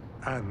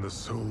 And the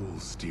Soul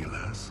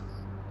Stealers.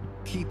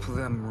 Keep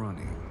them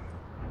running.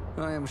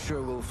 I am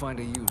sure we'll find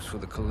a use for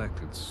the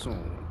collected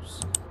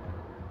souls.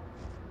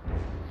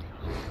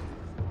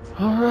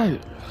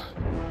 Alright.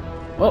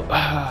 Well,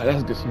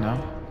 that's good to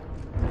know.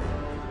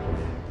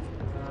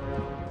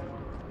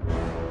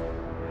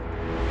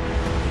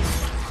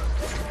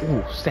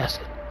 Ooh,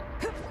 sassy.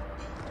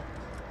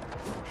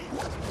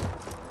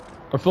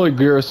 I feel like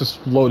Garrus just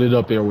floated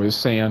up there with his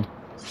sand.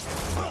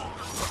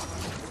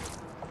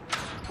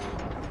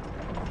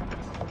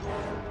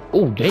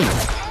 Oh,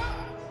 damn.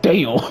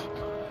 Damn.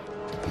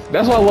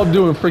 That's why I love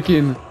doing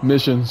freaking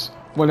missions.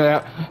 When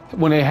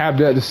they have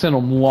that, to send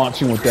them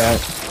launching with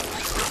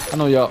that. I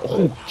know y'all.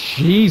 Oh,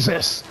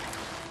 Jesus.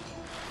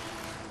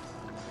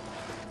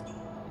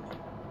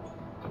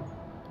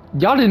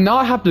 Y'all did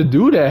not have to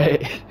do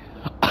that.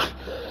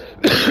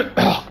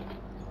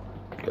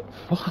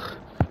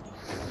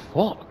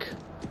 Fuck.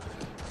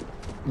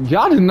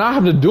 Y'all did not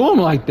have to do them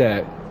like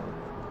that.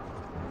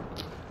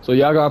 So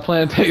y'all got a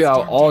plan to take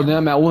out all of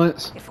them at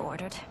once? If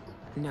ordered.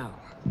 No.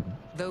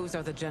 Those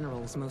are the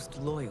General's most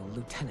loyal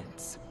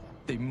lieutenants.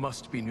 They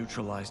must be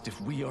neutralized if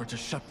we are to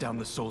shut down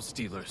the Soul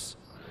Stealers.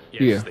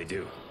 Yes, Yeah. they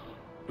do.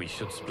 We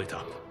should split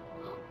up.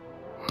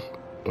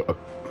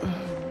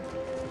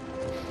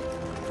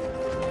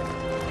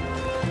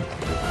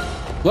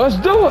 Let's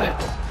do it!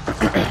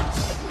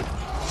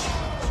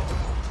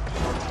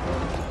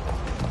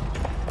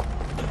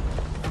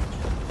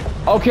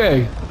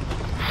 Okay.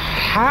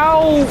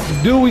 How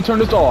do we turn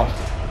this off?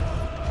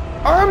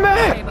 Stay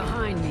Ermac!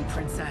 behind me,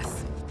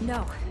 princess.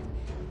 No.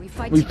 We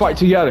fight We fight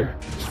together.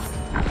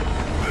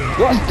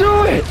 Let's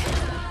do it!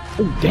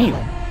 Oh,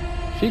 damn.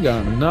 She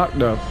got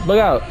knocked up. Look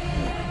out.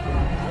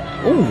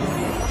 Oh.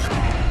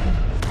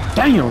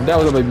 Damn, that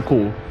was gonna be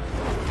cool.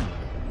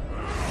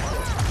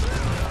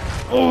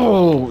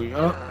 Oh,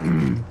 yeah.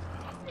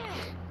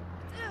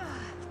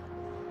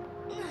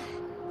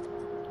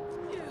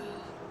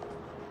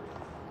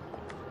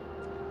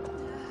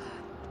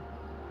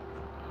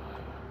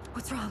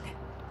 What's wrong?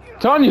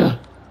 Tanya!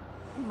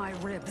 My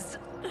ribs.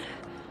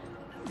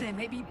 They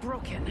may be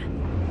broken.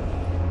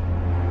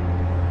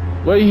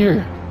 Wait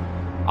here.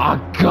 I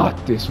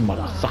got this,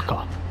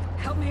 motherfucker.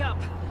 Help me up.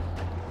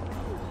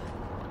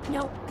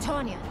 No,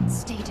 Tanya,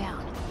 stay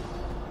down.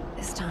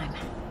 This time,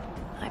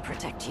 I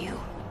protect you.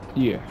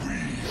 Yeah.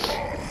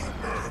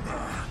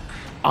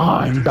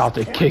 I'm about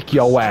to kick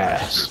your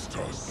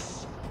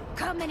ass.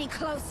 Come any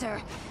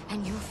closer,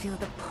 and you'll feel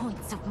the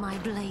points of my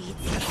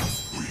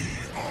blades.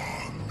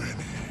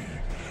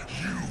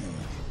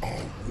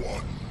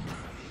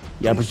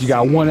 Yeah, but you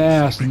got one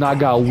ass and I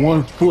got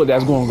one foot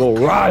that's gonna go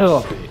right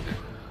up it.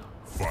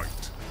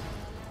 Fight.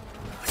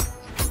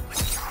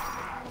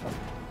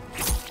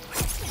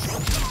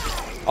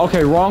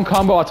 Okay, wrong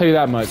combo, I'll tell you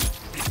that much.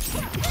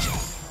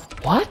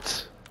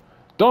 What?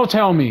 Don't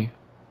tell me.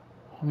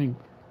 I mean,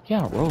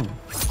 yeah, rolling.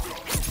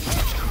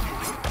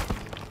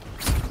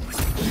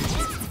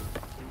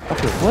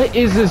 Okay, what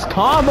is this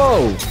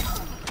combo?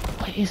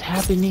 What is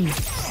happening?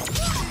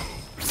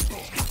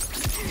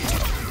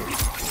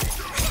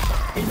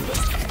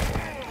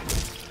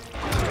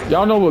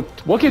 Y'all know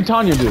what can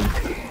Tanya do?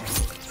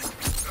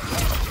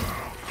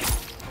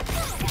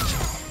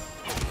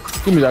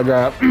 Give me that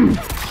grab. You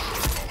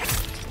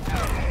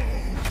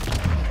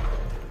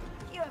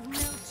have no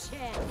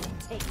chance in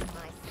taking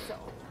my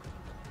soul.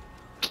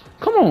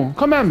 Come on,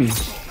 come at me.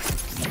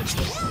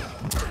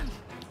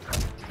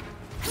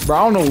 Bro, I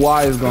don't know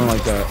why it's going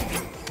like that.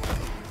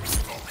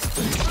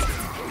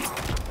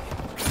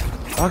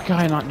 Why can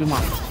I not do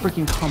my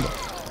freaking combo?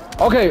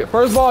 Okay,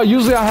 first of all,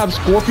 usually I have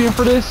Scorpion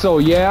for this, so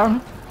yeah.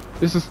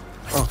 This is...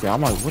 Okay,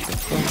 I'm like, what the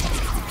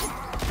fuck?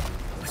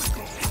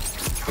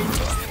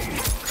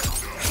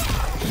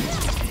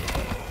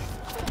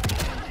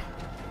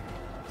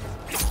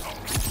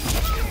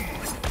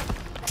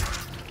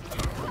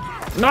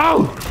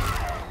 No!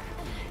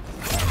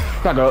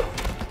 Back up.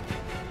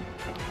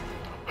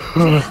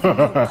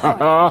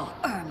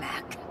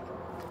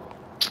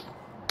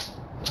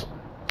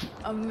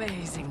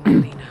 Amazing,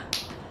 Melina.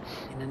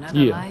 In another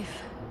Yeah.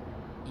 life,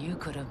 you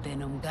could have been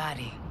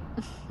Umgadi.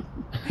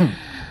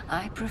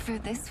 I prefer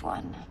this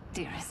one,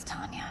 dearest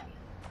Tanya.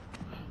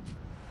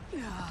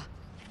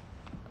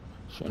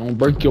 So don't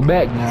break your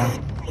back now.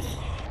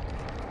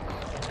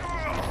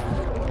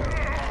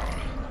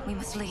 We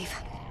must leave.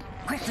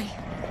 Quickly.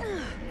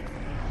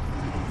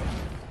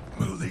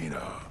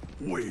 Melina,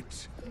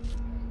 wait.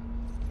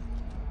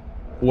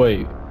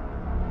 Wait.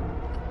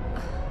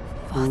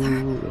 Father.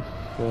 Who the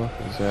fuck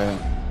is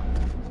that?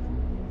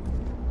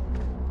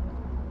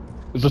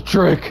 It's a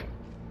trick.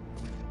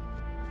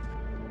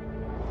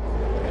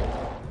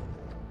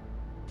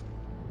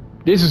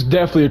 This is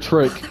definitely a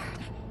trick. Father,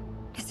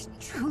 is it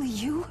truly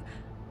you?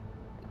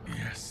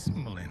 Yes,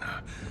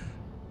 Melina.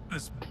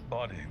 This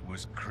body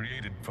was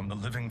created from the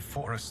living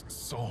forest's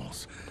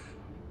souls.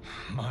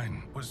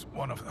 Mine was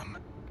one of them.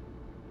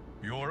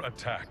 Your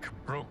attack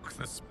broke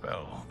the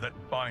spell that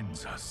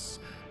binds us.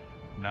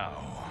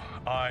 Now,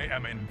 I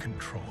am in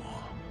control.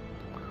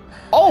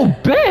 Oh,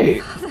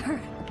 babe! Father.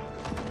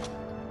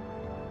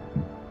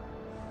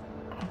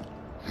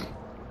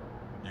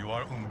 You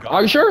are Umgadi,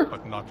 Are you sure?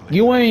 but not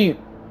You ain't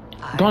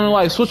gonna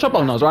like switch up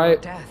on us,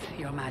 right? Death,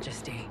 Your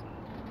Majesty.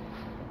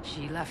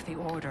 She left the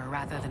order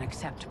rather than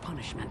accept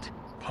punishment.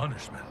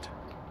 punishment.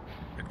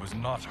 It was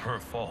not her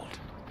fault.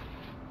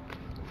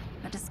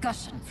 A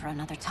discussion for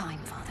another time,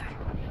 Father.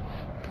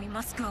 We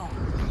must go.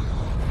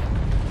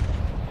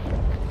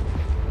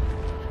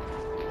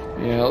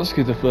 Yeah, let's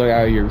get the fuck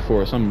out of here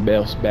before something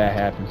else bad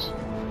happens.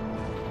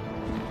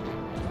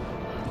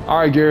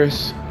 Alright,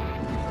 Garrus.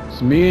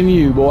 It's me and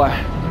you, boy.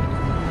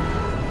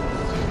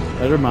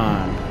 Better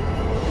mind.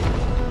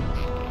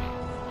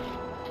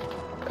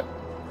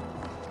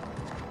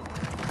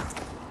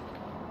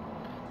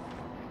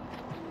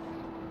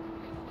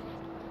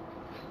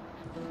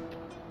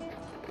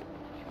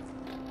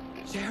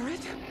 Jared?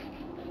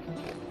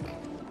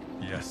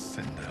 Yes,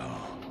 Sindel.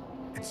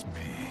 It's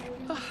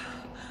me.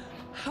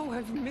 How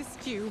I've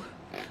missed you.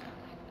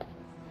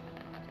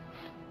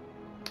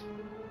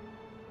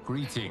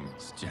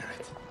 Greetings, Jared.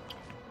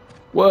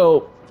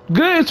 Well,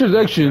 good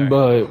introduction,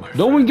 but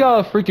don't we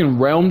got a freaking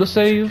realm to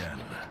save?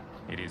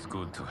 It is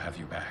good to have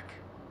you back.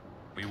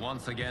 We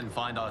once again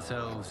find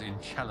ourselves in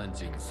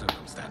challenging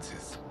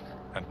circumstances.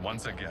 And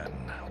once again,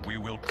 we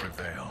will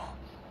prevail.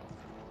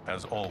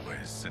 As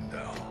always,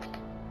 Sindel,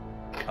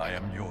 I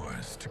am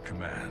yours to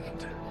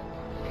command.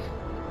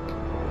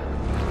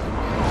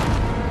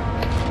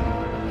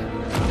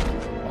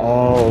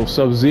 Oh,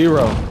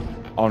 Sub-Zero.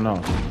 Oh no.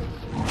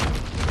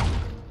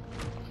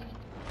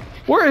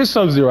 Where is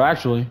Sub-Zero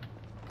actually?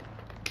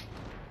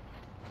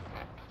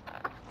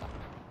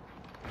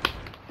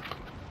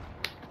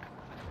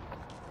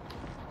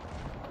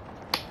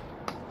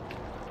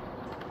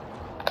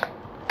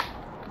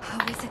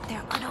 How is it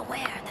they're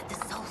unaware that the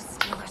Soul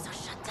Stealers are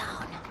shut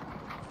down?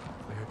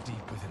 We're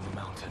deep within the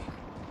mountain.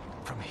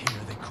 From here,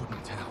 they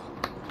couldn't tell.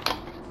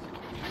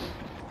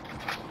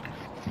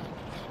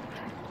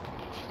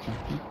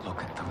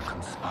 Look at them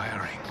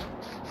conspiring.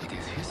 It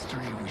is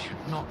history we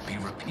should not be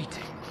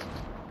repeating.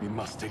 We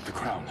must take the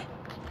crown.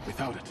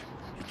 Without it,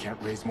 he can't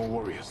raise more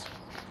warriors.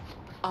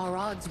 Our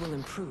odds will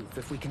improve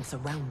if we can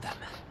surround them.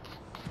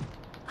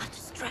 I'll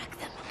distract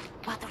them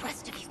while the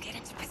rest of you get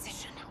into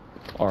position.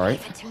 Alright.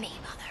 Leave it to me,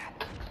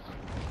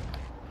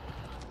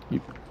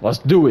 Mother. Let's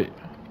do it.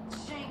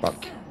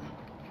 Fuck.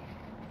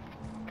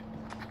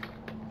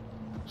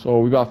 So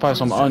we gotta fight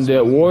some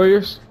undead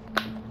warriors.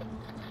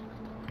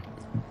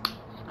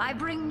 I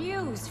bring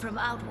news from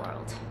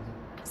Outworld.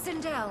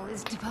 Sindel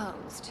is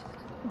deposed.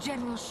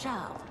 General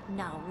Shao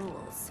now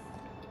rules.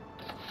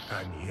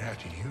 And yet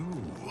you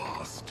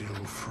are still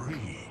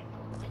free.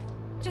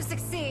 To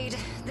succeed,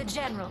 the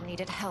General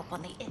needed help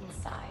on the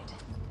inside.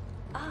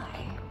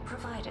 I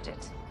provided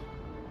it.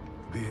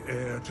 The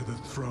heir to the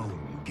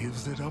throne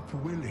gives it up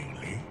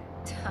willingly.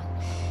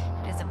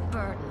 It is a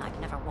burden I've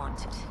never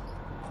wanted.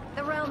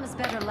 The realm is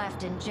better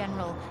left in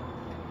General...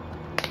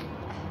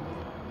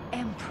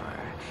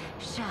 Emperor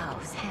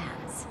Shao's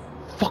hands.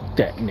 Fuck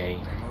that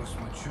name. A most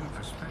mature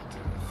perspective.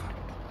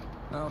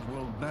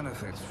 Outworld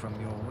benefits from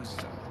your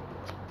wisdom.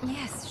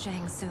 Yes,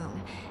 Shang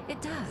Tsung,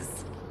 it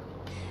does.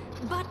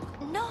 But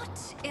not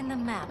in the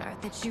manner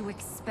that you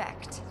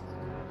expect.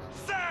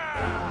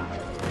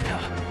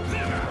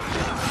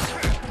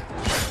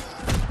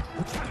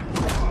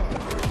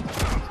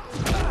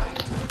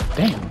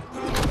 Damn.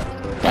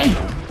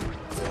 Damn.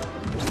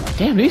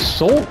 Damn, these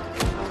soul.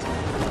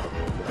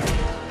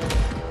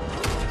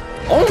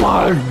 Oh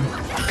my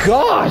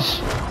gosh.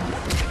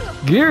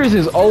 Gears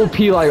is OP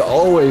like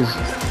always.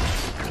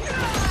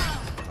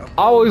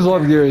 I always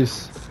love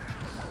Gears.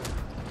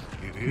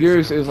 It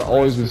Gears has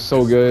always been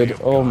so good.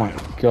 Oh my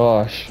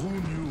gosh. Who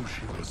knew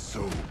she was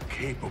so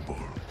capable?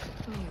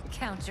 You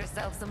count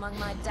yourselves among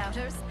my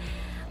doubters.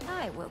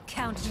 I will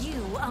count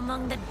you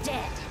among the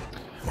dead.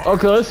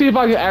 Okay, let's see if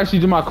I can actually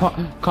do my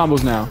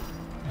combos now.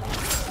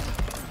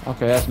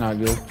 Okay, that's not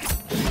good.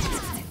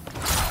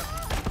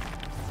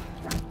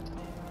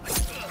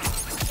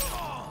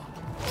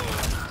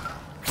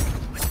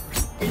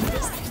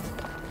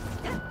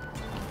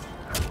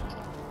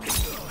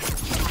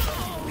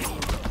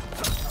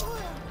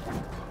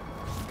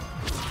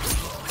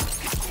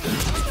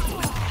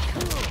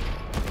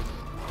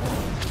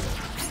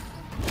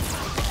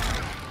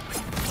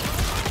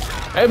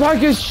 If I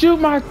can shoot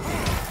my...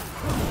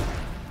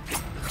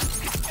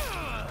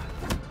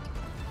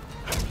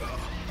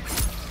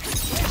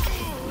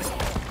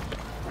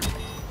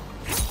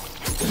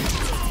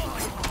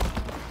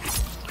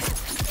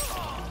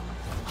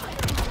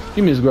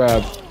 Give me this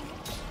grab.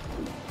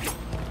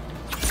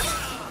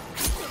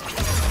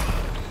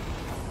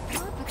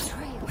 Your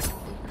betrayal will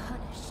be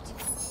punished.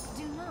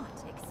 Do not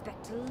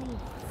expect to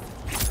leave.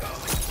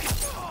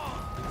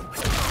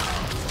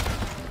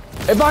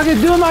 If I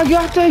can do my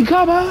goddamn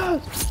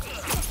cover.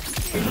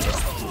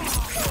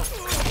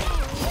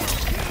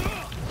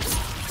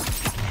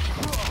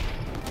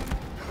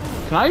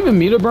 Can I even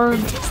meter burn?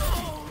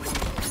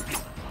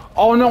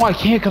 Oh no, I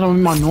can't because I'm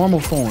in my normal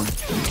form.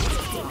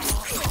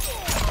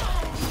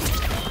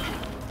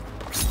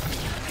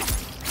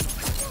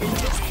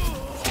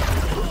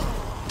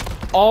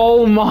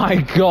 Oh my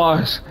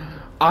gosh.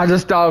 I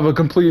just thought of a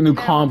completely new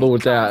combo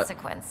with that.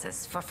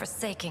 Consequences for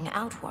forsaking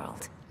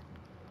Outworld.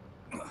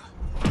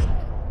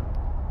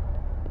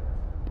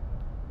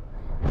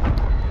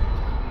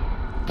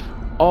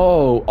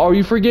 Oh, are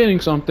you forgetting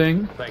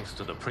something? Thanks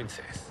to the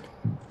princess,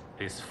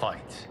 this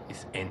fight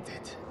is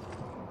ended.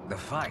 The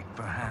fight,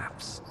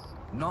 perhaps.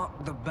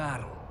 Not the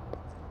battle.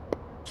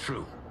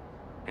 True.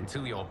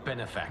 Until your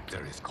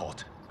benefactor is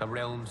caught, the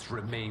realms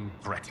remain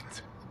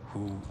threatened.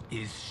 Who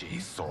is she,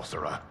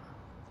 sorcerer?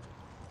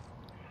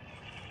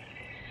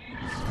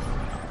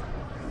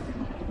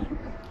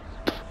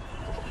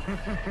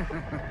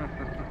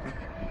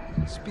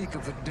 Speak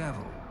of the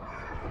devil.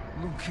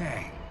 Liu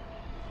Kang.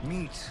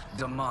 Meet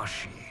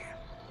Damashi.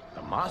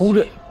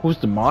 Damashi? Who's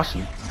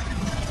Damashi?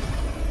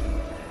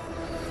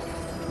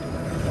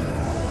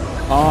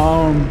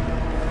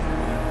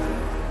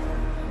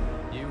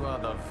 You are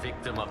the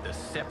victim of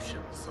deception,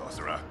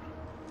 sorcerer.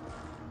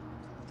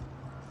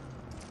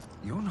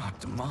 You're not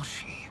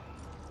Damashi.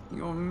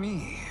 You're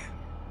me.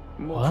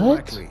 More What?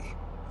 correctly,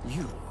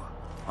 you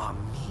are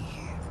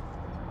me.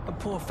 A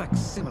poor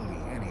facsimile,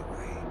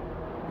 anyway.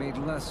 Made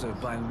lesser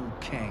by Liu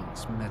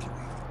Kang's meddling.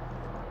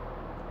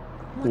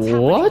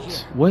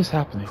 What? What is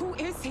happening? Who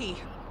is he?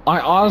 I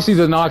honestly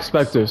did not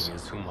expect this.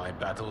 Is whom I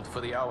battled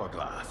for the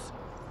hourglass.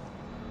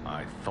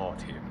 I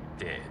thought him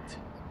dead.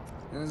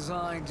 As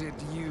I did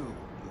you,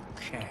 Liu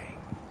Kang.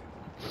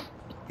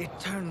 It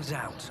turns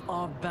out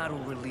our battle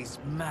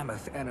released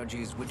mammoth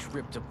energies which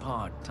ripped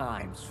apart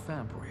time's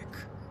fabric.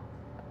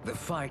 The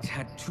fight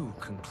had two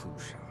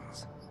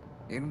conclusions.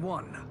 In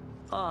one,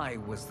 I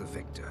was the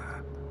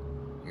victor.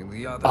 In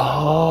the other, it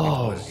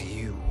was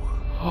you.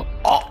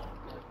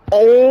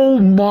 Oh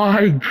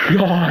my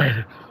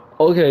god.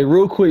 Okay,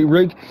 real quick,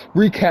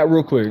 recap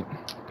real quick.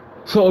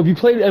 So if you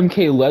played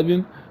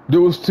MK11,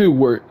 there was two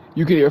where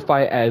you could either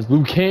fight as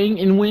Liu Kang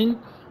and win,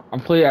 or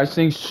play as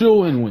Shang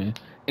Tsung and win.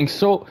 And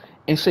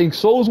Shang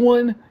Tsung's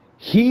one,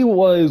 he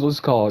was what's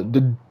called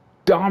the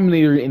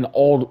dominator in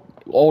all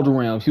the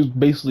realms. He was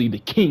basically the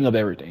king of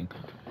everything.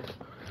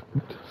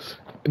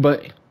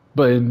 But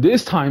in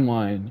this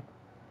timeline,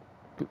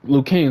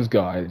 Liu Kang's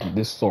god,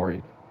 this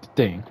story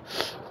thing.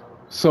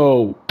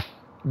 So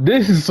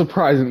this is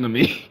surprising to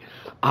me.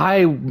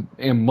 I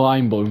am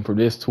mind blown for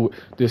this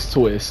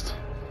twist.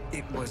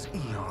 It was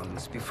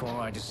eons before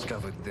I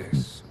discovered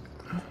this.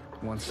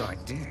 Once I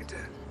did,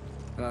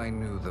 I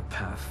knew the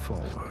path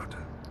forward.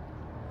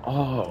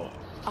 Oh,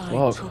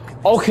 well,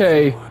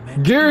 okay.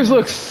 Gears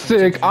looks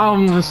sick.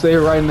 I'm gonna say it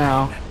right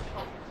now.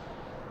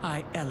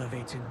 I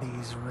elevated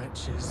these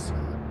wretches,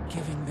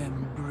 giving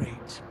them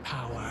great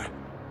power.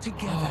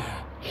 Together,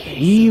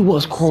 He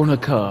was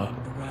Kronika.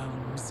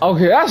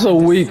 Okay, that's a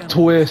weak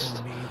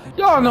twist.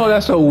 Y'all know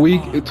that's a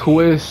weak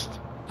twist.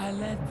 I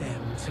led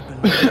them to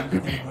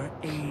believe they were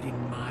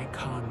aiding my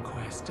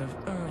conquest of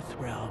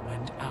Earthrealm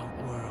and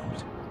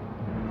Outworld.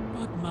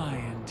 But my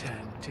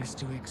intent is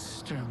to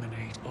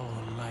exterminate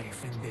all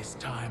life in this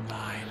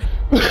timeline,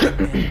 and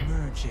then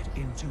merge it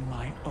into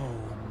my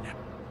own.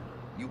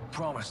 You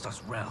promised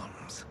us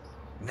realms.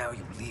 Now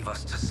you leave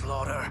us to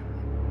slaughter.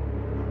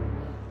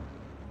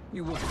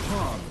 You were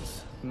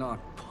pawns, not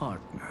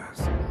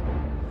partners.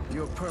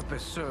 Your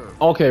purpose served.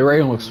 Okay,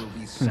 Raiden looks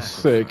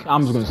sick.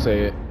 I'm just gonna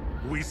say it.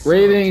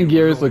 Raiden and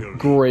Gears look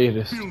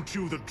greatest. Built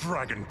you the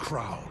dragon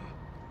crown.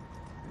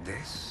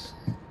 This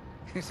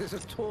is a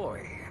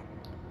toy.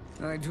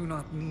 I do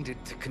not need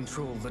it to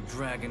control the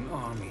dragon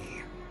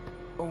army.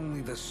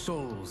 Only the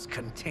souls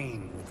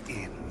contained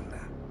within.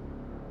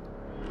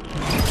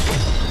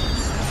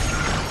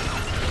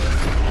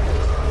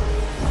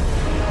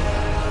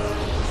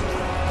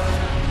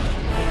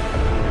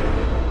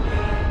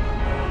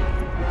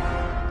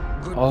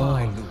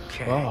 Goodbye, Liu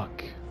Kang.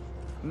 fuck.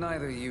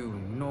 Neither you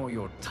nor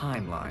your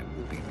timeline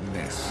will be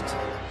missed.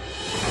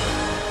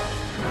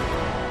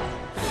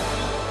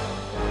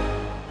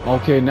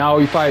 Okay, now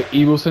we fight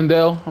Evil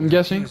Sindel, I'm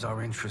guessing? Here's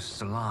our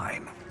interests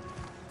align.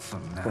 For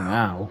now. For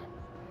now.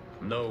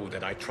 Know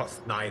that I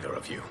trust neither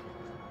of you.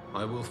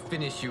 I will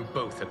finish you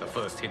both at the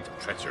first hint of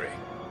treachery.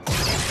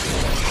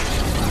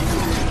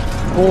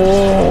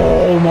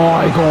 Oh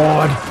my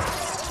god.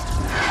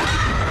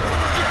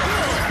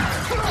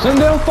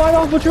 Sindel, fight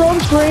off with your own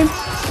screen.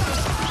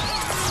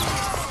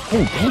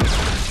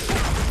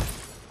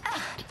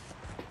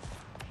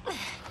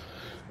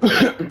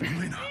 Oh,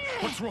 Melina,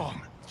 what's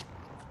wrong?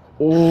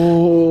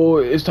 oh,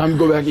 it's time to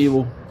go back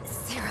evil.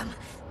 Serum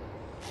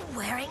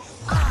wearing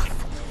off.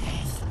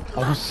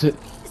 Oh, shit.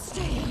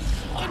 Stay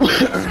in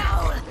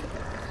control.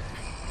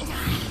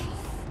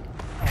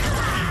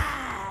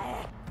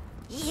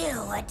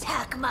 You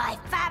attack my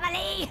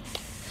family.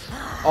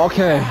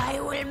 Okay. I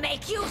will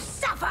make you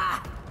suffer.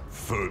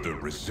 Further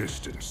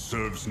resistance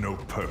serves no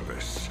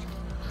purpose.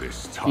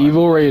 This time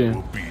Evil Raiden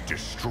will be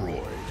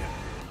destroyed.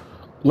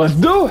 Let's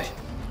do it.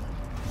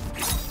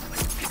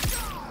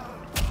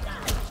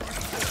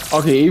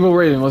 Okay, Evil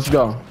Raiden, let's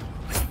go.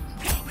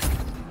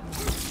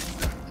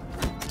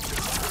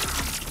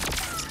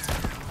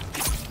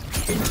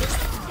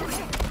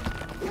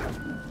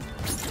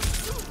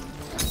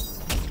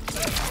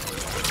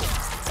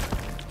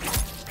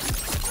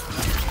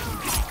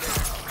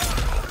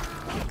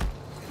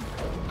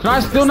 Can I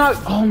still not?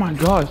 Oh my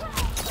gosh.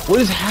 What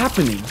is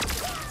happening?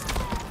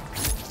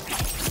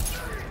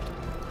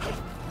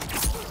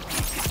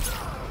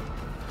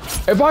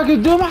 If I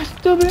could do my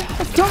stupid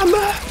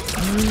combat,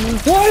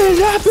 what is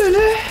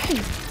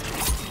happening?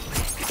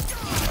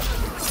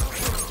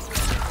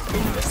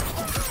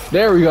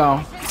 There we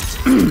go.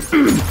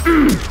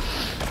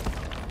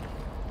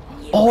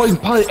 Oh, you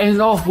probably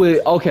end off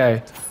with,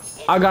 okay.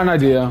 I got an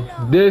idea.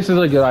 This is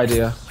a good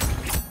idea.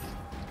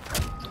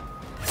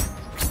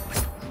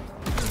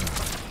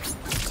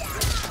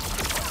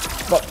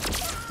 But,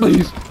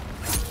 please.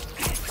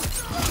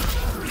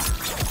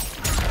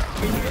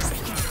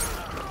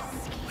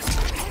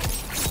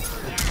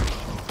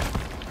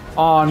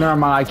 Oh, never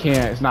mind. I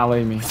can't. It's not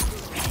letting me.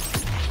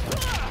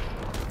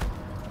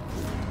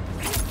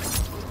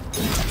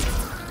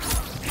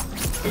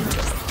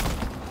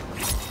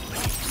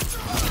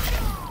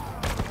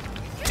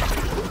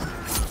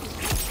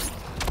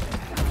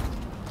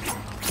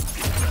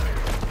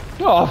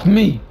 Get off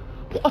me.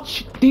 What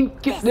you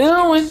think you're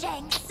doing?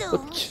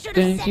 What you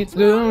think you're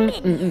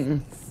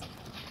doing?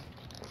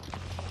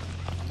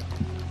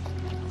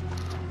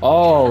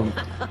 Oh.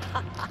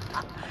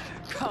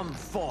 Come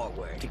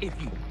forward if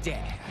you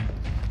dare.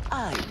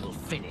 I will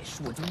finish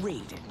what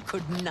Raiden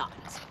could not.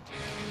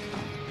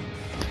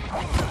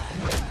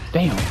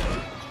 Damn.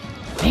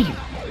 Damn.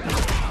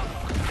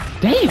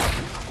 Damn.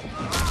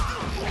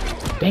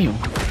 Damn.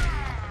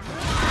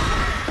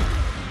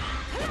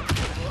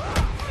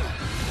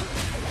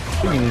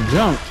 Freaking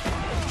jumped.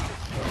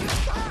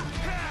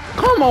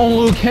 Come on,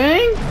 Liu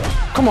Kang.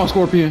 Come on,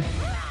 Scorpion.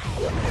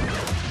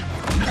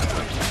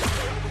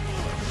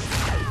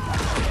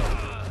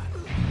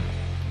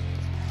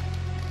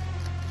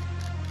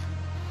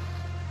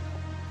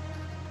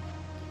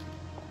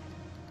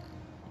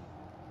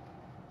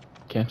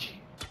 Can't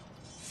she?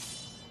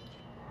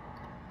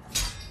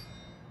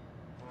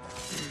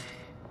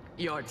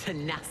 Your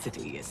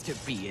tenacity is to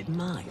be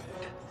admired.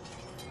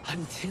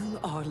 Until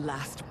our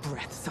last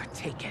breaths are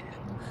taken,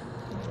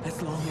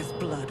 as long as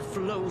blood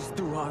flows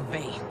through our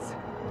veins,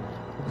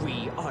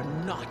 we are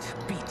not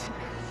beaten.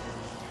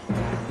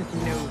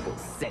 Noble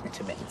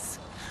sentiments,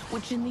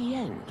 which in the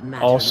end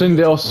matter. Oh,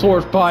 Sindel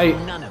sword fight.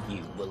 None of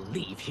you will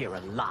leave here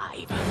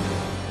alive.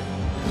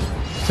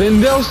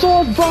 Sindel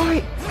sword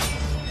fight.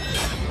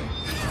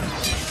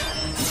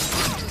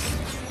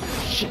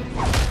 Shit.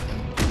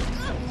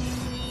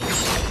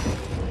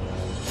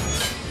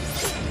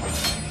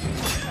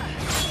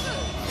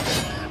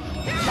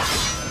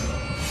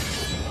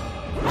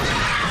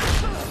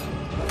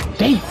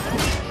 Damn.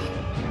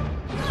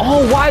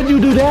 Oh, why'd you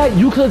do that?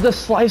 You could have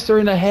just sliced her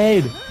in the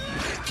head.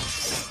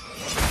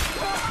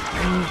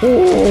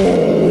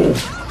 Oh.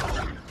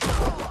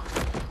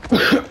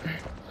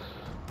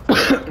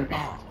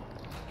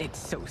 It's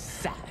so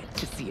sad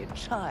to see a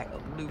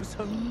child lose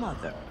her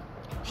mother.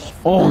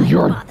 Oh,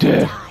 you're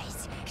dead.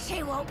 Dies,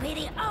 she won't be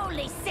the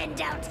only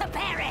Sindel to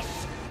perish.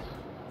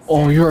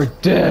 Oh, you're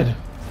dead.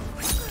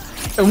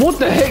 And what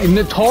the heck,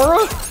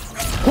 Natara?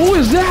 Who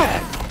is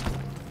that?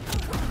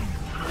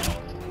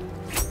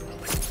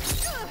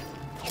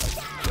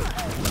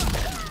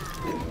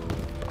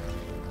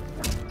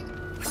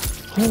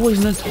 Who is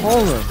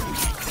Natara?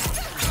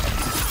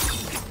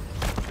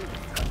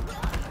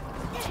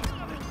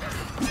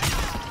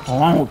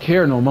 Oh, I don't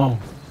care no more.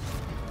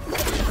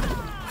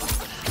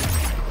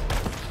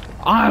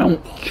 I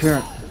don't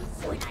care.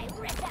 When I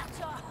rip out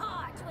your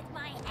heart with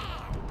my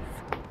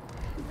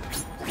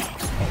hands.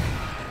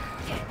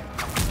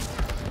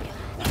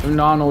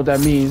 No, I don't know what that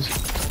means.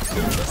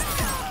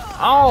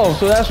 Oh,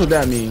 so that's what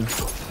that means.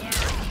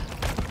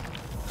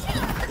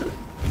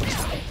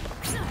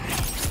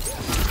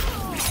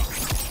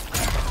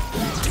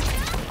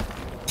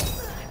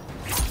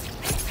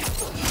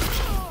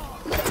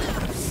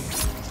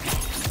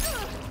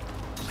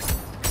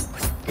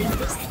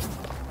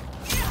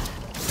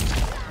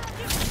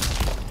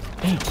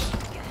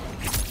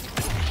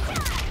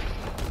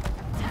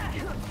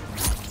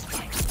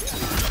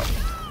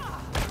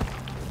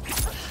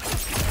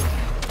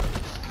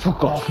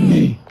 Fuck off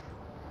me.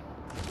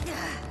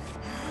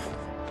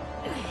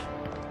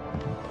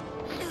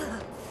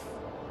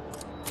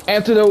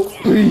 Antidote,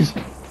 please.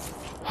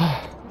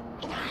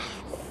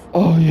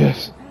 Oh,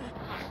 yes.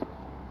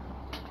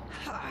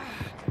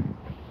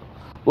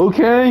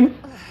 Okay.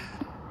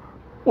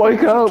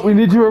 Wake up. We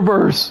need you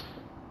reverse.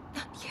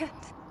 Not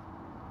yet.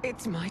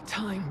 It's my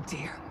time,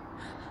 dear.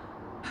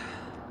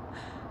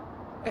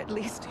 At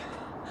least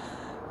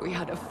we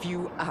had a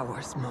few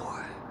hours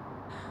more.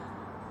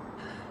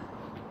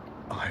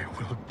 I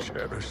will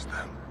cherish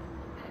them.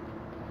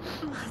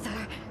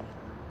 Mother.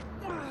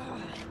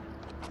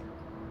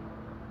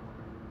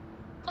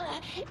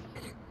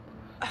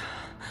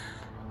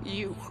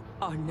 You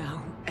are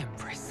now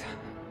Empress.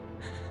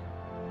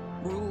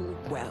 Rule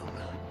well.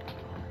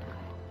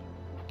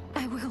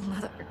 I will,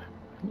 Mother.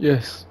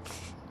 Yes.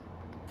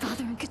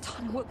 Father and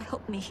Katana will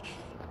help me.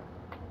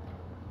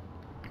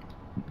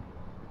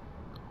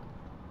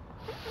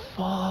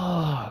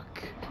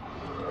 Fuck.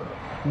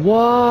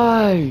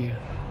 Why?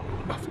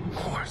 Of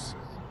course.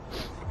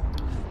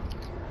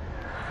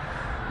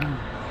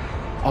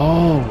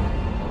 Oh.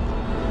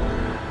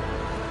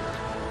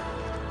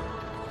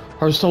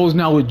 Her soul is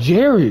now with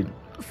Jared.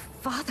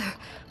 Father,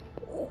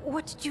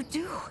 what did you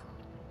do?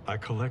 I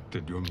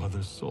collected your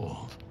mother's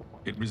soul.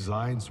 It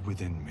resides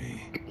within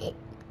me.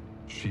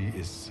 She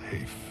is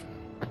safe.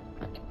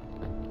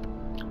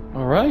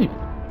 All right.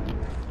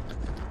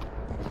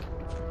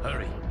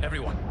 Hurry,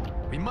 everyone.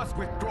 We must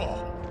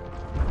withdraw.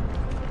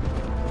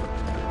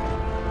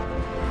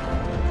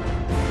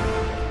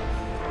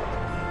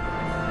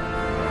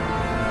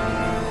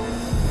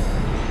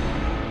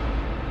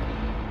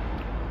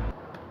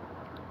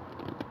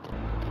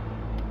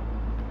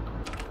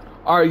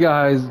 Alright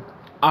guys,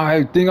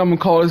 I think I'm gonna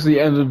call this the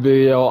end of the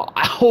video.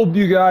 I hope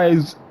you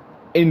guys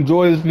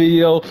enjoy this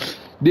video.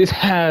 This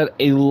had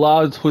a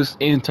lot of twists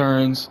and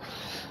turns.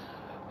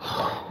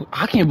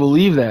 I can't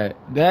believe that.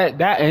 That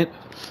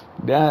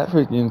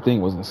freaking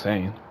thing was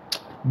insane.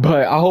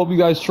 But I hope you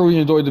guys truly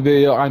enjoyed the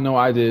video. I know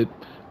I did.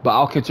 But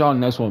I'll catch y'all in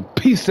the next one.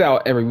 Peace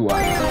out, everyone.